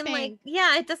reasonable, end, I mean, like, think,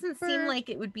 yeah, it doesn't seem for- like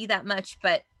it would be that much,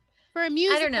 but for a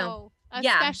musical, don't know.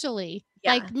 Yeah. especially.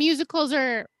 Yeah. Like musicals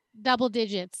are double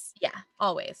digits. yeah,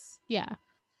 always. Yeah.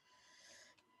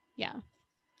 Yeah. I don't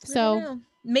So know.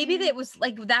 Maybe yeah. that was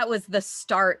like, that was the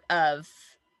start of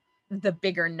the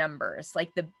bigger numbers,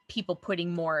 like the people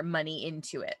putting more money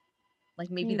into it.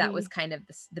 Like maybe that was kind of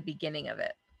the beginning of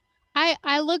it.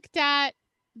 I looked at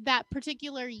that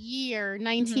particular year,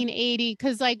 1980,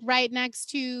 because like right next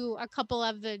to a couple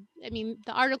of the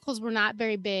articles were not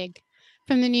very big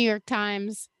from the New York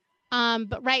Times.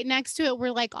 But right next to it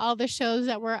were like all the shows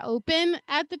that were open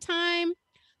at the time.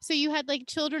 So you had like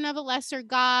Children of a Lesser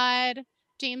God,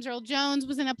 James Earl Jones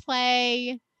was in a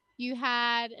play. You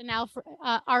had an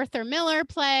Arthur Miller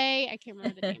play. I can't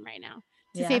remember the name right now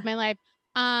to save my life.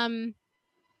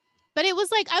 But it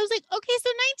was like, I was like, okay, so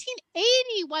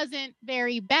 1980 wasn't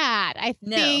very bad. I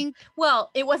think. Well,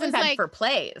 it wasn't bad like, for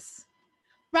plays.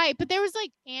 Right. But there was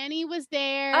like Annie was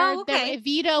there. Oh, okay.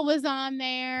 Evita was on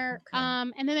there. Okay.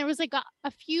 And then there was like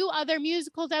a few other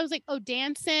musicals. I was like, oh,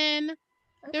 Dancing.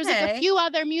 Okay. There's like a few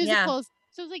other musicals.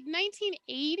 So it was like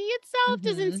 1980 itself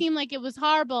doesn't seem like it was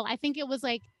horrible. I think it was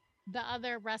like the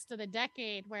other rest of the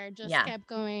decade where it just kept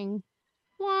going,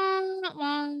 wah,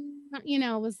 wah, you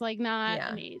know, it was like not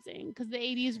amazing because the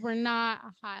 80s were not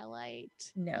a highlight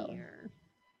year.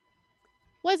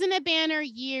 Wasn't a banner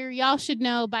year. Y'all should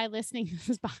know by listening to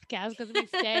this podcast because we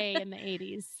stay in the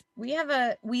 80s.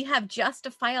 We have just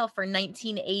a file for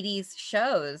 1980s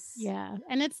shows. Yeah,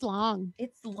 and it's long.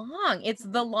 It's long. It's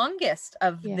the longest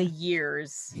of the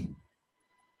years.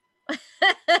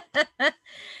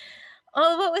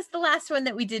 Oh, what was the last one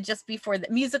that we did just before the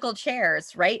musical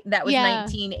Chairs, right? That was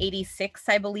 1986,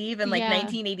 I believe. And like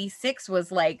 1986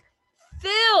 was like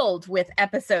filled with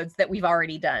episodes that we've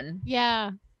already done.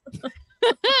 Yeah.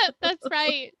 That's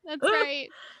right. That's right.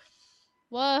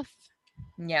 Woof.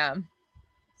 Yeah.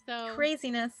 So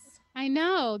craziness. I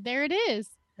know. There it is.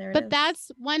 But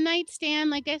that's One Night Stand.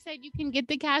 Like I said, you can get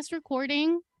the cast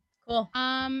recording. Cool.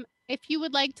 If you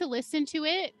would like to listen to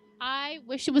it, I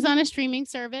wish it was on a streaming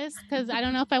service because I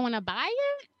don't know if I want to buy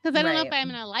it because I don't know if I'm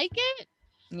gonna like it.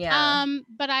 Yeah.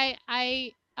 But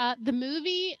I the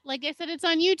movie, like I said, it's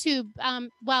on YouTube.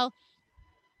 Well,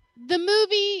 the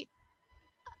movie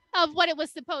of what it was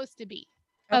supposed to be,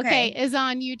 okay, is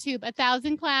on YouTube.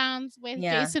 1,000 Clowns with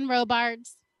Jason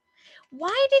Robards.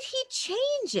 Why did he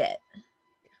change it?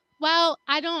 Well,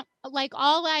 I don't like,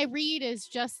 all I read is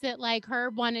just that like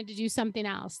Herb wanted to do something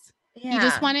else. Yeah. He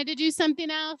just wanted to do something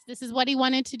else. This is what he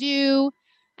wanted to do.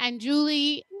 And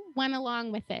Julie went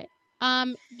along with it.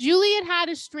 Julie had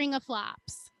a string of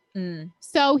flops.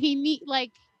 So he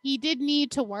did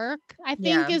need to work, I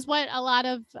think is what a lot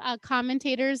of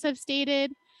commentators have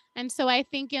stated. And so I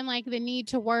think in like the need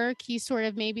to work, he sort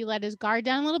of maybe let his guard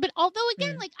down a little bit. Although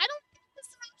again, like I don't think this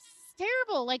is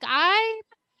terrible. Like I'm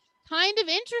kind of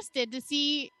interested to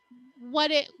see what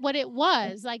it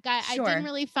was. Like I didn't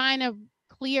really find a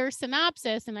clear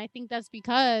synopsis, and I think that's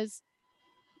because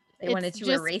they wanted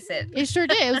to erase it. It sure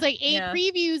did. It was like 8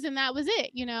 previews, and that was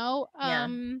it. You know.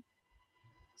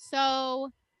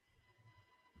 So.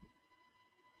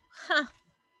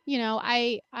 You know,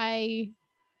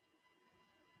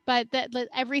 but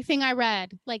everything I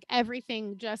read, like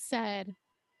everything just said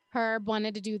Herb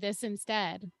wanted to do this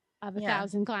instead of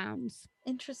 1,000 Clowns.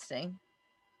 Interesting.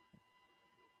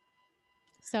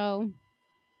 So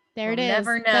there We'll it is.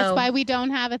 never know. That's why we don't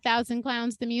have 1,000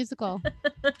 Clowns, the musical.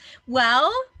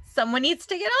 Well, someone needs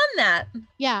to get on that.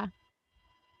 Yeah.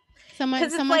 Someone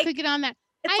like, could get on that.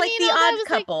 It's like The Odd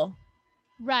Couple.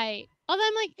 Right. Although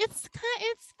I'm like, it's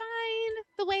fine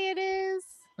the way it is.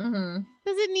 Mm-hmm.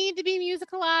 Does it need to be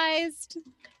musicalized?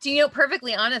 Do you know,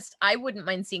 perfectly honest, I wouldn't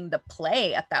mind seeing the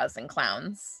play 1,000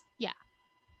 Clowns. Yeah.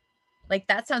 Like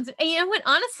that sounds, and you know what?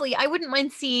 Honestly, I wouldn't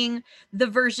mind seeing the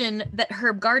version that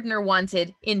Herb Gardner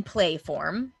wanted in play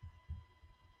form.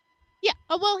 Yeah.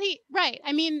 Oh, well, right.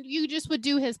 I mean, you just would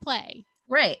do his play.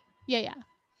 Right. Yeah.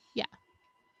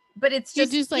 But it's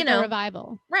just, like a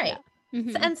revival. Right. Yeah.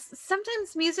 Mm-hmm. And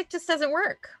sometimes music just doesn't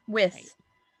work with,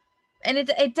 and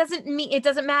it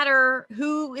doesn't matter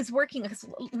who is working. Because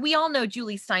we all know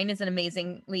Julie Stein is an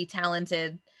amazingly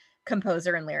talented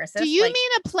composer and lyricist. Do you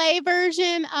mean a play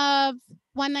version of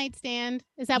One Night Stand?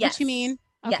 Is that what you mean?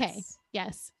 Okay.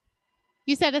 Yes.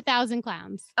 You said 1,000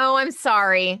 Clowns. Oh, I'm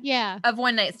sorry. Yeah. Of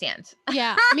One Night Stand.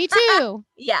 Yeah. Me too.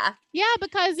 Yeah. Yeah,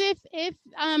 because if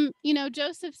you know,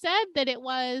 Joseph said that it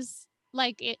was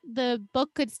the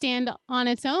book could stand on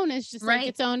its own as just like Right.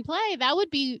 its own play. That would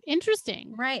be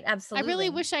interesting. Right. I Absolutely. really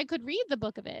wish I could read the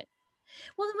book of it.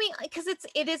 Well, because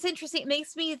it is interesting. It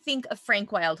makes me think of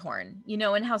Frank Wildhorn,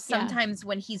 and how sometimes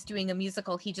when he's doing a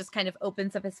musical, he just kind of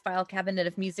opens up his file cabinet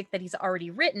of music that he's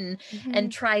already written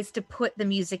and tries to put the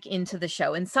music into the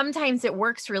show. And sometimes it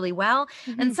works really well.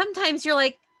 And sometimes you're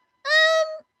like,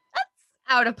 that's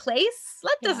out of place.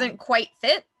 That doesn't quite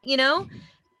fit, and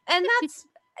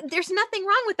there's nothing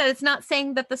wrong with that. It's not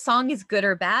saying that the song is good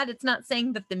or bad. It's not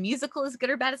saying that the musical is good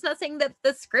or bad. It's not saying that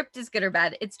the script is good or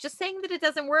bad. It's just saying that it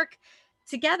doesn't work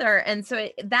together. And so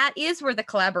that is where the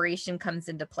collaboration comes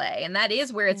into play. And that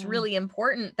is where it's really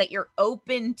important that you're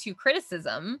open to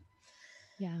criticism.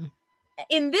 Yeah.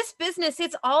 In this business,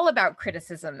 it's all about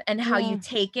criticism and how you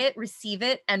take it, receive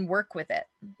it, and work with it.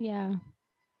 Yeah.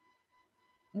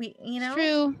 It's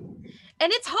true.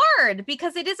 And it's hard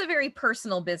because it is a very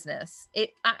personal business.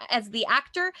 As the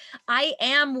actor, I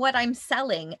am what I'm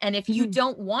selling. And if you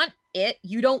don't want it,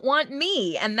 you don't want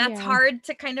me. And that's hard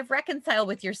to kind of reconcile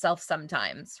with yourself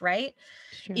sometimes, right?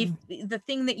 Sure. If the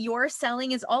thing that you're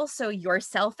selling is also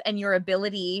yourself and your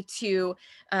ability to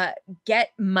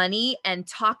get money and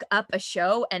talk up a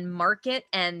show and market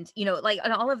and,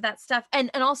 and all of that stuff. And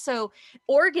also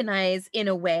organize in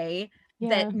a way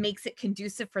that makes it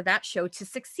conducive for that show to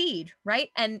succeed,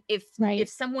 right? And if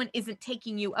someone isn't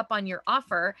taking you up on your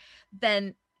offer,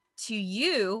 then to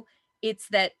you, it's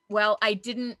that, well, I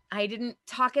didn't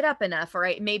talk it up enough,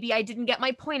 or maybe I didn't get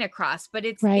my point across, but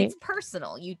it's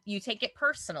personal. You take it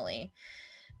personally.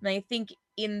 And I think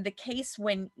in the case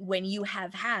when you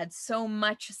have had so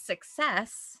much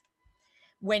success,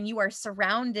 when you are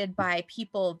surrounded by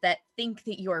people that think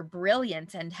that you're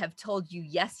brilliant and have told you,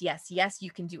 yes,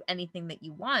 you can do anything that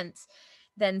you want,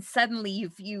 then suddenly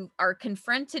you are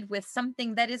confronted with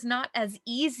something that is not as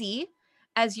easy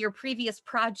as your previous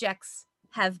projects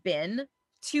have been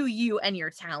to you and your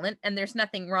talent. And there's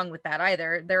nothing wrong with that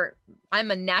either.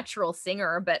 I'm a natural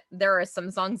singer, but there are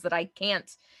some songs that I can't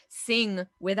sing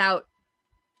without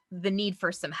the need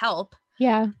for some help.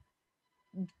 Yeah.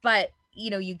 But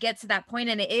you get to that point,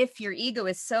 and if your ego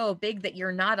is so big that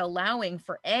you're not allowing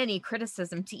for any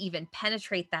criticism to even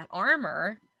penetrate that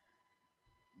armor,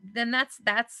 then that's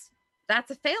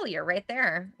a failure right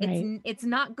there. Right.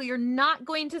 You're not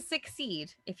going to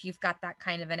succeed if you've got that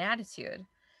kind of an attitude,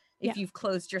 if you've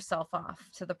closed yourself off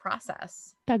to the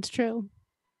process. That's true.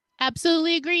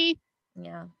 Absolutely agree.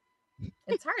 Yeah.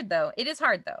 It's hard though. It is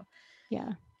hard though.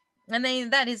 Yeah. And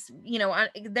then that is,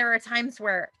 there are times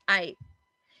where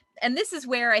and this is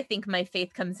where I think my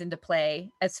faith comes into play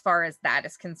as far as that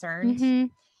is concerned.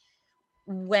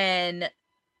 When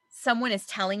someone is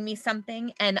telling me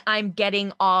something and I'm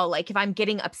getting if I'm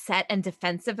getting upset and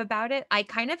defensive about it, I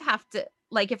kind of have to,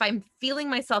 if I'm feeling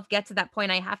myself get to that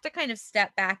point, I have to kind of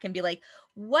step back and be like,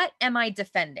 what am I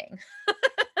defending?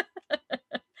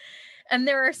 And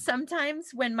there are some times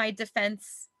when my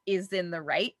defense is in the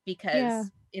right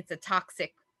because it's a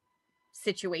toxic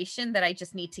situation that I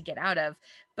just need to get out of.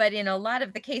 But in a lot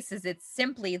of the cases, it's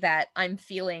simply that I'm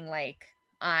feeling like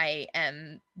I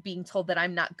am being told that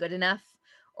I'm not good enough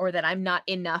or that I'm not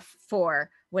enough for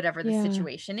whatever the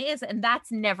situation is. And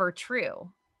that's never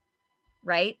true,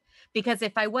 right? Because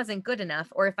if I wasn't good enough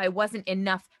or if I wasn't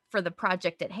enough for the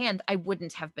project at hand, I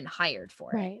wouldn't have been hired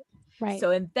for it. Right.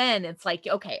 So, and then it's like,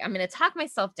 okay, I'm going to talk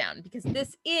myself down because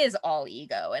this is all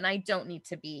ego and I don't need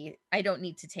to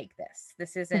take this.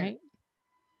 This isn't. Right.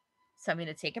 So I'm going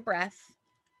to take a breath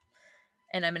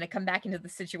and I'm going to come back into the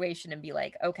situation and be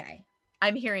like, okay,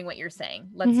 I'm hearing what you're saying.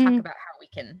 Let's talk about how we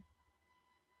can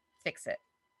fix it.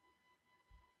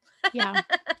 Yeah.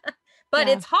 But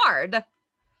it's hard.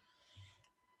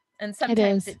 And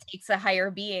sometimes it takes a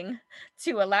higher being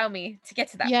to allow me to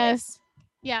get to that place.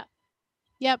 Yeah.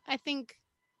 Yep. I think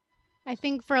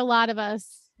for a lot of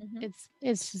us,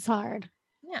 it's just hard.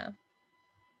 Yeah.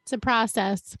 It's a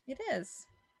process. It is.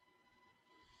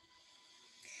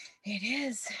 It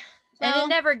is. And it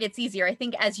never gets easier. I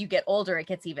think as you get older, it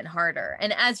gets even harder.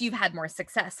 And as you've had more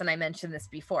success, and I mentioned this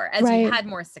before, as you've had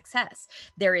more success,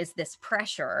 there is this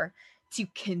pressure to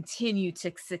continue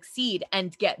to succeed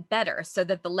and get better so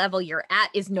that the level you're at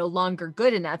is no longer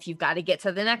good enough. You've got to get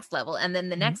to the next level and then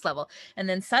the next level. And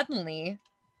then suddenly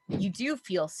you do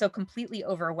feel so completely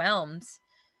overwhelmed.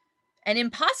 And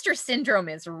imposter syndrome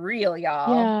is real,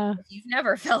 y'all. Yeah. If you've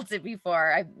never felt it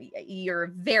before, you're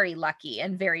very lucky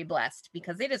and very blessed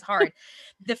because it is hard.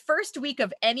 The first week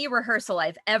of any rehearsal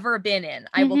I've ever been in,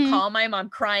 I will call my mom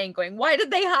crying, going, why did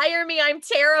they hire me? I'm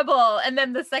terrible. And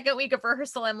then the second week of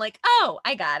rehearsal, I'm like, oh,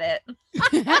 I got it.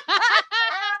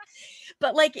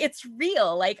 but like it's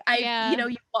real. Like Yeah.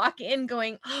 you walk in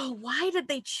going, oh, why did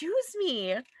they choose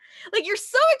me? Like you're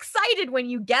so excited when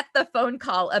you get the phone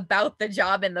call about the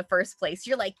job in the first place.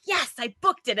 You're like, yes, I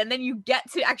booked it. And then you get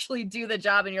to actually do the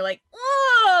job and you're like,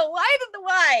 oh,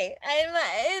 why?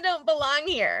 I don't belong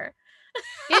here.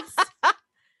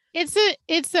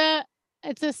 It's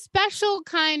a special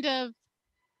kind of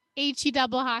HE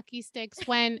double hockey sticks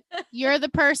when you're the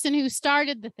person who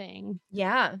started the thing.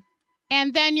 Yeah.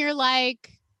 And then you're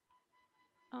like,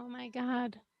 oh my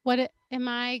God, am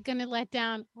I going to let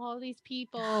down all these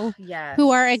people Yes.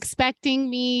 who are expecting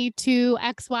me to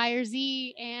X, Y, or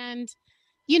Z? And,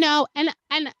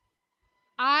 and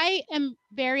I am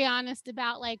very honest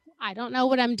about like, I don't know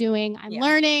what I'm doing. I'm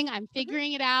learning, I'm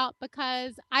figuring it out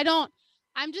because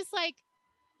I'm just like,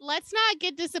 let's not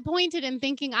get disappointed in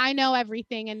thinking I know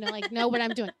everything and like know what I'm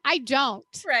doing. I don't.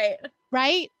 Right.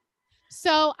 Right.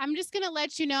 So I'm just going to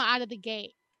let you know out of the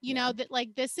gate, that like,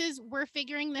 we're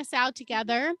figuring this out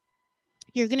together.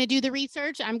 You're going to do the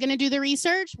research. I'm going to do the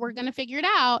research. We're going to figure it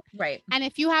out. Right. And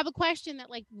if you have a question that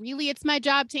like, really it's my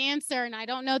job to answer and I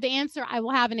don't know the answer, I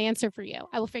will have an answer for you.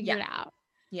 I will figure it out.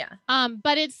 Yeah.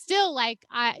 But it's still like,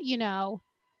 I'm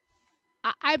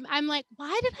like,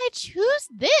 why did I choose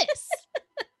this?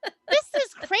 This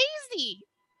is crazy.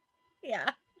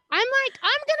 Yeah. I'm like,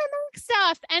 I'm going to make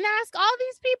stuff and ask all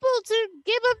these people to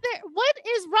give up what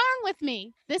is wrong with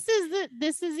me? This is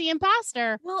the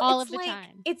imposter all of the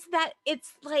time. It's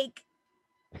like,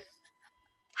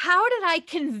 how did I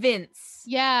convince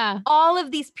all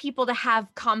of these people to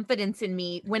have confidence in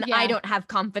me when I don't have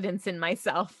confidence in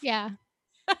myself? Yeah.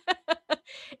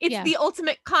 It's the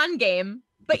ultimate con game,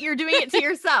 but you're doing it to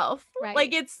yourself. Right.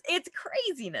 Like it's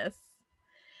craziness.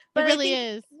 But it really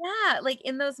is. Yeah. Like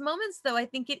in those moments though, I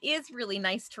think it is really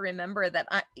nice to remember that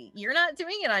you're not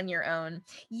doing it on your own.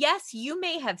 Yes, you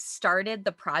may have started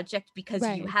the project because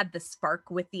you had the spark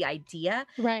with the idea,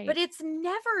 right? But it's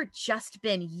never just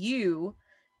been you,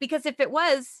 because if it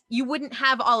was, you wouldn't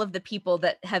have all of the people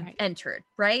that have entered,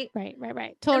 right? Right.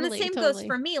 Totally. And the same goes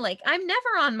for me. Like I'm never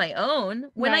on my own.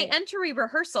 When I enter a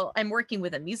rehearsal, I'm working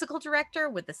with a musical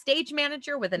director, with a stage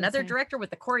manager, with another director,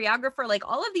 with a choreographer. Like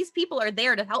all of these people are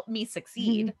there to help me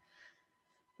succeed.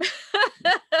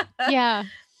 Yeah.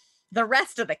 The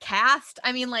rest of the cast.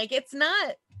 I mean, like you're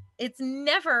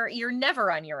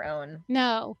never on your own.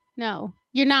 No,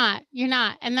 you're not.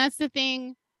 And that's the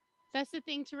thing. That's the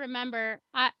thing to remember.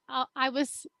 I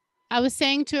was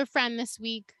saying to a friend this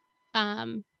week,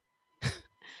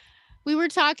 we were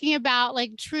talking about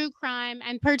like true crime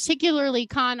and particularly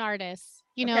con artists,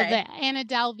 the Anna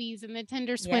Delveys and the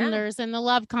Tinder swindlers and the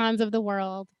love cons of the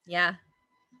world. Yeah.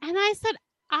 And I said,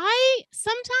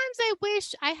 sometimes I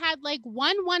wish I had like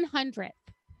 1/100th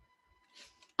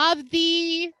of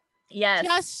the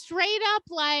just straight up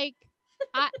like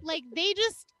they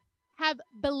just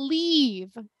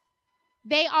believe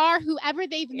they are whoever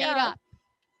they've made up,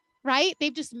 right?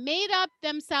 They've just made up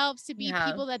themselves to be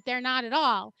people that they're not at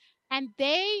all. And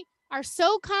they are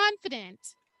so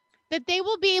confident that they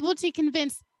will be able to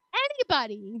convince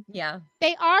anybody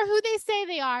they are who they say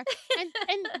they are and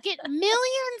get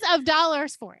millions of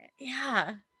dollars for it.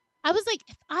 Yeah. I was like,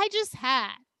 if I just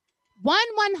had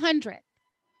 1/100th.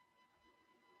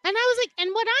 And I was like,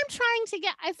 and what I'm trying to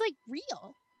get is like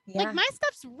real. Yeah. Like my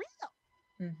stuff's real.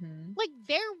 Mm-hmm. Like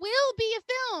there will be a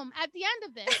film at the end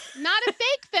of this, not a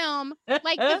fake film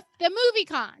like the movie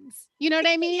cons. You know what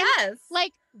I mean? Yes.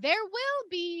 Like there will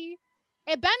be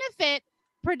a benefit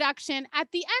production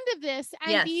at the end of this,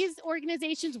 and these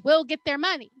organizations will get their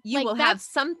money. You will have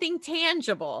something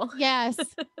tangible. Yes.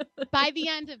 By the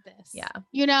end of this. Yeah.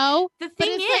 The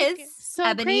thing is, like, so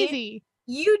Ebony, crazy.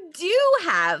 You do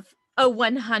have a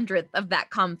 100th of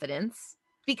that confidence,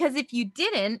 because if you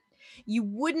didn't, you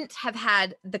wouldn't have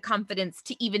had the confidence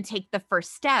to even take the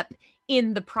first step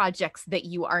in the projects that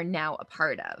you are now a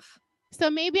part of. So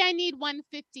maybe I need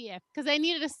 1/50th because I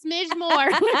needed a smidge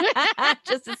more.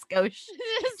 Just a skosh.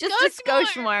 Just a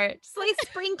skosh more. Just like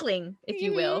sprinkling, if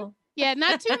you will. Yeah,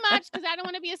 not too much because I don't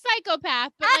want to be a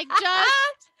psychopath, but like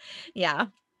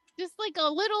just like a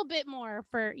little bit more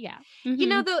for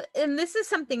and this is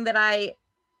something that I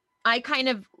kind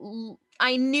of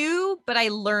I knew, but I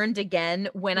learned again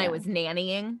when I was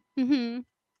nannying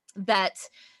that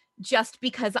just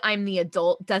because I'm the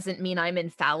adult doesn't mean I'm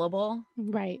infallible.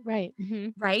 Right. Mm-hmm.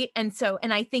 Right. And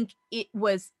I think it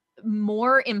was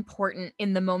more important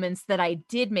in the moments that I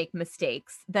did make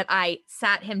mistakes that I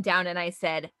sat him down and I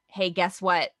said, hey, guess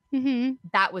what?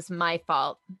 That was my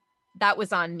fault. That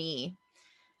was on me.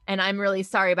 And I'm really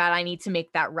sorry about it. I need to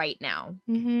make that right now.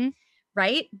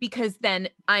 right? Because then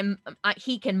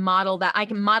he can model that. I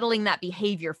can modeling that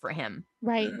behavior for him.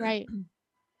 Right, right,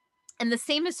 And the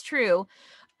same is true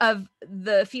of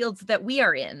the fields that we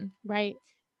are in. right.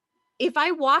 If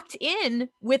I walked in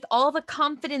with all the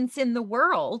confidence in the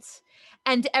world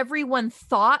and everyone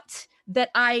thought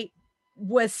that I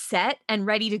was set and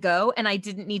ready to go and I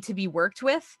didn't need to be worked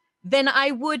with, then I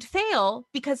would fail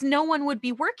because no one would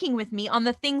be working with me on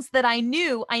the things that I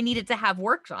knew I needed to have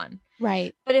worked on.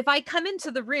 Right. But if I come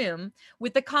into the room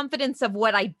with the confidence of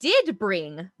what I did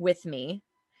bring with me,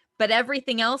 but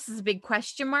everything else is a big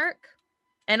question mark,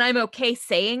 and I'm okay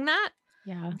saying that,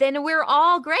 Yeah. then we're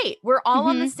all great. We're all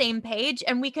on the same page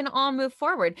and we can all move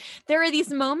forward. There are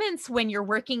these moments when you're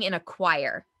working in a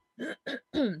choir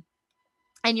and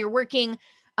you're working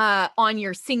on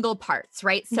your single parts,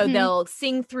 right? So they'll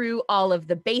sing through all of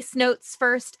the bass notes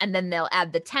first, and then they'll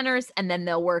add the tenors, and then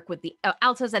they'll work with the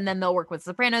altos, and then they'll work with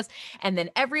sopranos, and then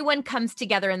everyone comes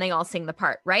together and they all sing the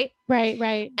part, right? Right,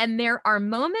 right. And there are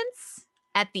moments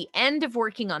at the end of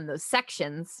working on those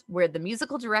sections where the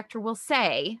musical director will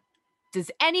say, does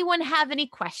anyone have any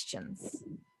questions?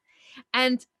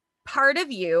 And part of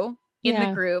you in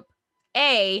the group,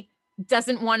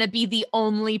 doesn't want to be the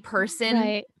only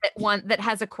person that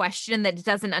has a question that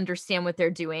doesn't understand what they're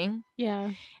doing.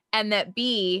 Yeah. And that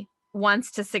B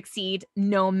wants to succeed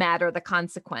no matter the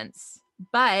consequence.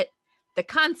 But the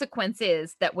consequence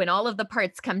is that when all of the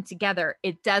parts come together,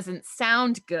 it doesn't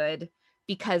sound good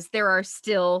because there are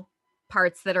still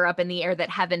parts that are up in the air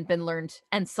that haven't been learned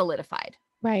and solidified.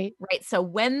 Right. Right. So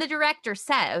when the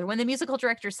musical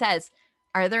director says,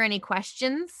 are there any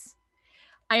questions?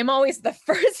 I am always the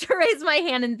first to raise my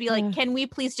hand and be like, can we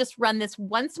please just run this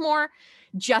once more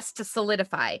just to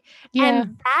solidify? Yeah.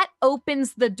 And that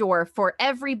opens the door for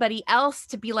everybody else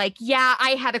to be like, yeah,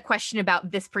 I had a question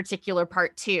about this particular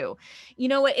part too. You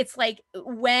know what? It's like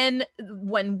when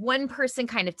one person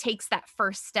kind of takes that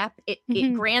first step, it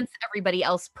grants everybody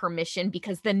else permission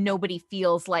because then nobody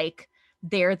feels like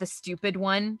they're the stupid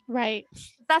one. Right.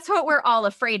 That's what we're all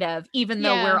afraid of, even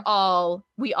though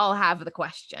we all have the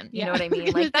question. You know what I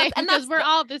mean? Like that's we're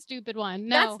all the stupid one.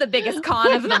 No. That's the biggest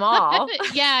con of them all.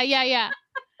 Yeah. Yeah.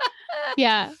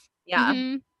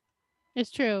 Yeah.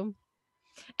 It's true.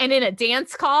 And in a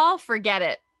dance call, forget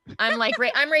it. I'm like,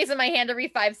 I'm raising my hand every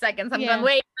 5 seconds. I'm going,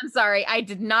 wait, I'm sorry. I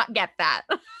did not get that.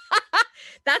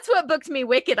 That's what booked me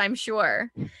Wicked, I'm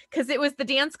sure. Because it was the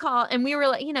dance call and we were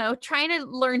like, trying to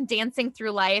learn dancing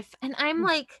through life. And I'm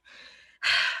like,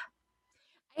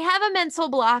 I have a mental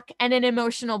block and an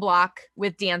emotional block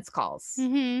with dance calls.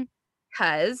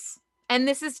 Because, and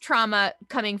this is trauma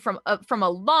coming from a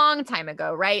long time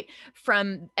ago, right?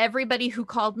 From everybody who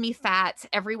called me fat,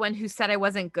 everyone who said I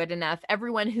wasn't good enough,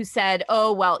 everyone who said,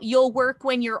 oh, well, you'll work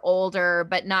when you're older,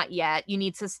 but not yet. You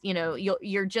need to,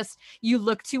 you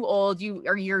look too old,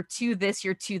 you're too this,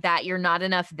 you're too that, you're not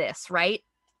enough this, right?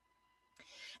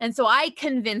 And so I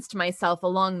convinced myself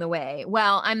along the way,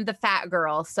 well, I'm the fat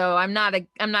girl, so I'm not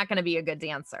going to be a good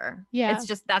dancer. Yeah. It's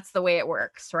just, that's the way it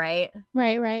works, right?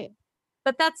 Right.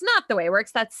 But that's not the way it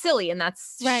works. That's silly. And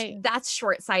that's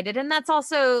short-sighted. And that's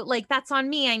also like, that's on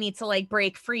me. I need to like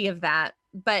break free of that.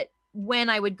 But when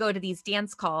I would go to these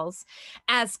dance calls,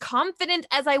 as confident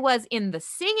as I was in the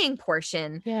singing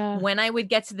portion, when I would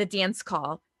get to the dance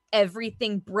call,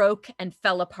 everything broke and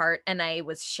fell apart and I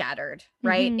was shattered,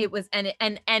 right? It was, and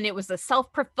it was a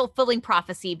self-fulfilling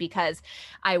prophecy because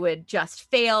I would just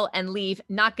fail and leave,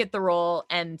 not get the role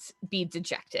and be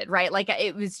dejected, right? Like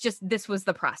it was just, this was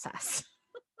the process.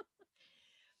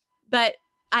 But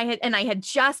I had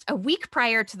just a week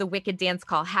prior to the Wicked dance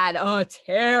call had a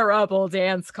terrible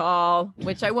dance call,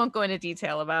 which I won't go into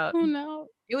detail about. Oh no.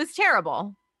 It was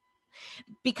terrible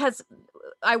because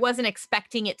I wasn't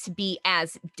expecting it to be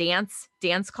as dance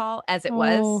call as it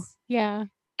was. Yeah.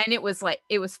 And it was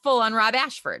full on Rob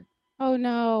Ashford. Oh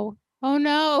no.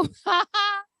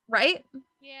 Right?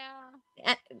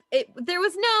 Yeah. There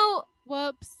was no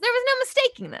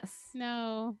mistaking this.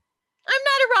 No. I'm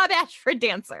not a Rob Ashford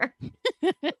dancer.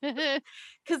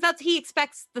 Because he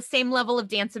expects the same level of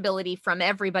danceability from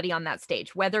everybody on that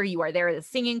stage, whether you are there at a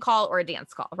singing call or a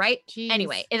dance call, right? Jeez.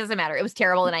 Anyway, it doesn't matter. It was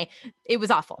terrible and it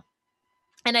was awful.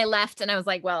 And I left and I was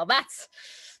like, well, that's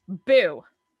boo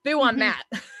on that.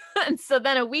 And so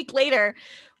then a week later,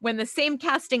 when the same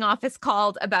casting office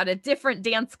called about a different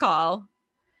dance call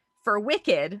for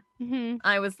Wicked,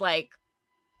 I was like,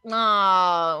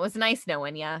 oh, it was nice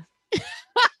knowing ya.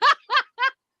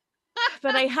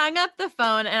 But I hung up the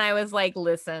phone and I was like,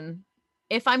 listen,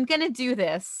 if I'm going to do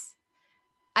this,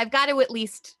 I've got to at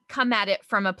least come at it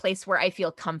from a place where I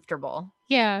feel comfortable.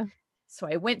 Yeah. So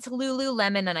I went to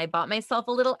Lululemon and I bought myself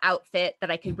a little outfit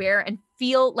that I could wear and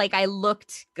feel like I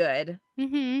looked good.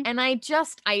 Mm-hmm. And I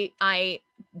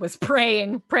was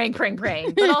praying.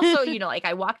 But also, like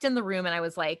I walked in the room and I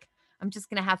was like, I'm just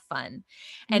going to have fun.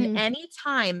 And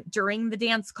anytime during the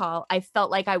dance call, I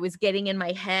felt like I was getting in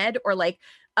my head or like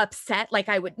upset, like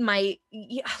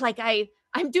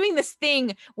I'm doing this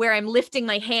thing where I'm lifting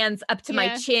my hands up to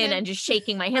my chin and just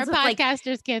shaking my hands. Our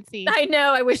podcasters can't see. I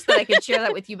know. I wish that I could share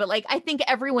that with you, but like, I think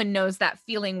everyone knows that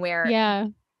feeling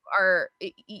where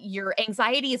your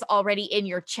anxiety is already in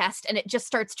your chest and it just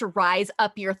starts to rise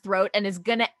up your throat and is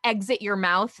going to exit your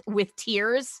mouth with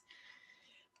tears.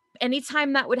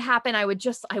 Anytime that would happen, I would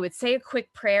say a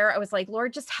quick prayer. I was like,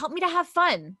 Lord, just help me to have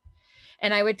fun.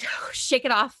 And I would shake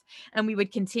it off and we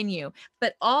would continue.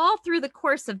 But all through the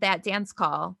course of that dance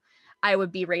call, I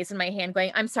would be raising my hand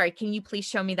going, I'm sorry, can you please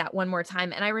show me that one more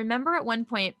time? And I remember at one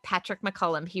point, Patrick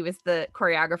McCullum, he was the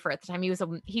choreographer at the time. He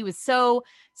was so,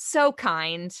 so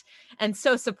kind and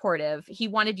so supportive. He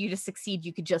wanted you to succeed.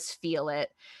 You could just feel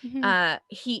it. Mm-hmm. At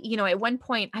one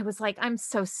point I was like, I'm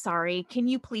so sorry. Can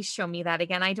you please show me that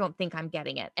again? I don't think I'm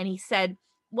getting it. And he said,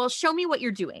 well, show me what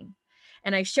you're doing.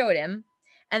 And I showed him.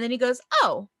 And then he goes,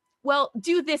 oh, well,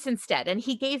 do this instead. And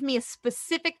he gave me a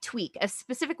specific tweak, a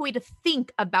specific way to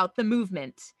think about the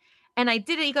movement. And I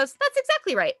did it. He goes, that's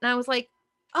exactly right. And I was like,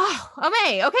 oh,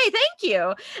 okay, thank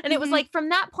you. And it was like, from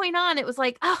that point on, it was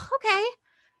like, oh, okay,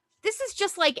 this is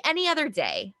just like any other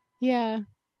day. Yeah.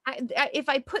 If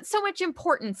I put so much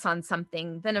importance on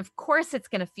something, then of course it's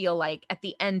going to feel like at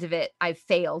the end of it, I've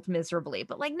failed miserably.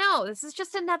 But like, no, this is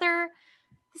just another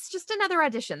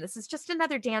audition. This is just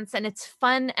another dance and it's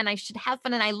fun and I should have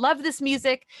fun. And I love this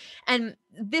music and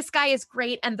this guy is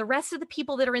great. And the rest of the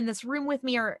people that are in this room with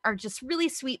me are just really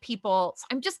sweet people. So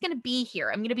I'm just going to be here.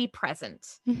 I'm going to be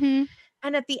present. Mm-hmm.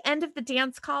 And at the end of the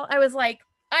dance call, I was like,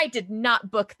 I did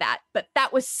not book that, but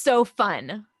that was so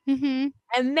fun. Mm-hmm.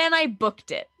 And then I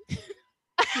booked it.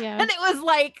 Yeah. And it was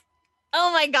like,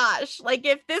 oh my gosh, like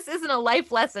if this isn't a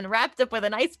life lesson wrapped up with a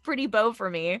nice pretty bow for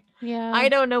me, I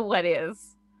don't know what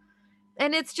is.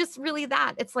 And it's just really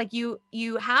that. It's like you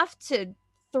have to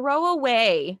throw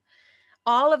away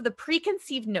all of the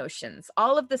preconceived notions,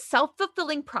 all of the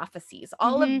self-fulfilling prophecies,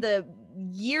 all of the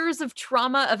years of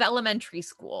trauma of elementary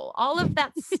school, all of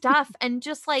that stuff, and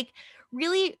just like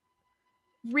really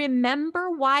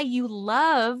remember why you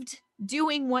loved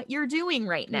doing what you're doing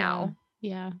right now.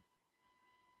 Yeah.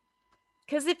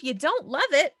 Because if you don't love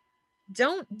it,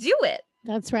 don't do it.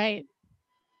 That's right.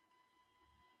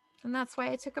 And that's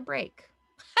why I took a break.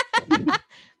 But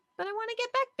I want to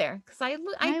get back there because I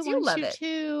do love it.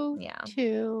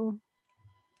 Too.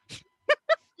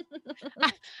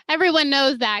 Everyone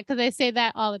knows that because I say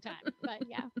that all the time. But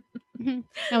yeah,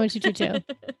 I want you to too.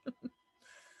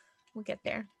 We'll get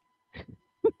there.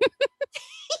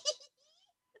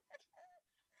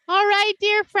 All right,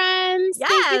 dear friends. Yes.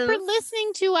 Thank you for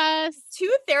listening to us.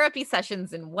 2 therapy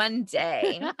sessions in one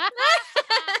day.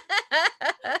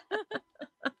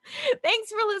 Thanks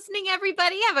for listening,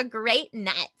 everybody. Have a great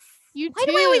night. You too. Why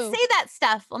do I always say that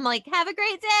stuff? I'm like, have a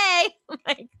great day. I'm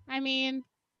like, I mean,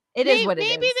 it is what it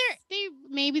is.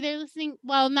 Maybe they're listening.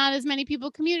 Well, not as many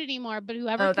people commute anymore, but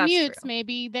whoever commutes,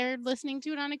 maybe they're listening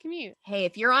to it on a commute. Hey,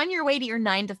 if you're on your way to your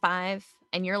 9 to 5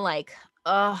 and you're like,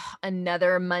 oh,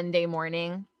 another Monday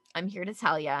morning, I'm here to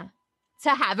tell you to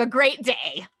have a great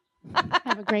day.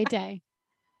 Have a great day.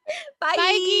 Bye.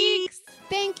 Bye, geeks.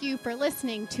 Thank you for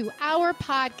listening to our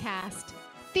podcast,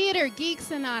 Theater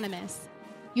Geeks Anonymous.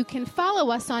 You can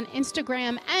follow us on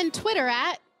Instagram and Twitter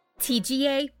at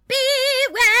TGA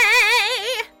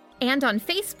Beway and on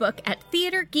Facebook at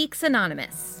Theater Geeks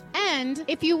Anonymous. And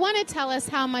if you want to tell us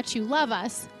how much you love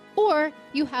us, or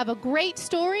you have a great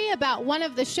story about one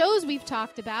of the shows we've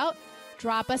talked about,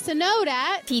 drop us a note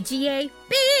at TGABeway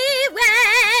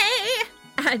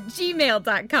at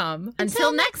gmail.com.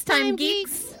 Until next time,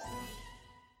 geeks.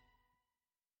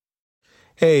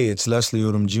 Hey, it's Leslie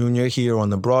Odom Jr. here on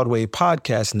the Broadway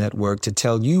Podcast Network to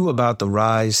tell you about the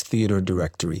Rise Theater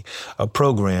Directory, a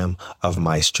program of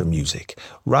Maestra Music.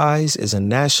 Rise is a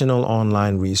national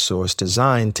online resource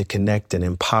designed to connect and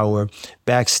empower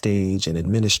backstage and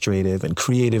administrative and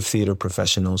creative theater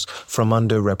professionals from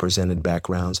underrepresented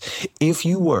backgrounds. If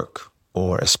you work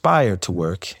or aspire to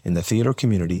work in the theater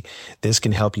community, this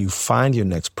can help you find your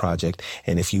next project.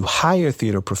 And if you hire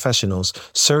theater professionals,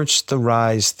 search the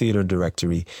Rise Theater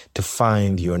Directory to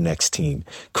find your next team.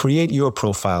 Create your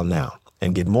profile now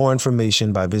and get more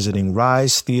information by visiting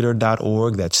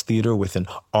risetheater.org. That's theater with an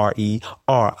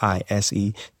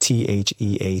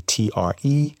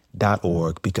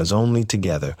RERISETHEATRE.org, because only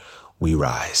together we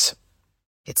rise.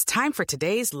 It's time for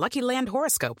today's Lucky Land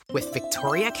horoscope with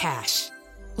Victoria Cash.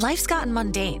 Life's gotten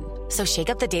mundane, so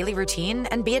shake up the daily routine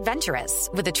and be adventurous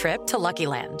with a trip to Lucky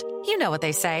Land. You know what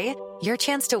they say, your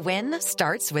chance to win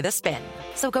starts with a spin.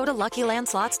 So go to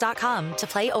LuckyLandSlots.com to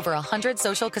play over 100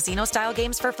 social casino-style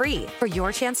games for free for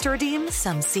your chance to redeem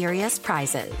some serious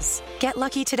prizes. Get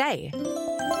lucky today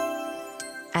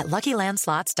at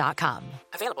LuckyLandSlots.com.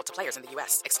 Available to players in the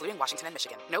U.S., excluding Washington and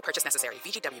Michigan. No purchase necessary.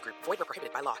 VGW Group. Void where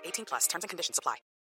prohibited by law. 18+. Terms and conditions apply.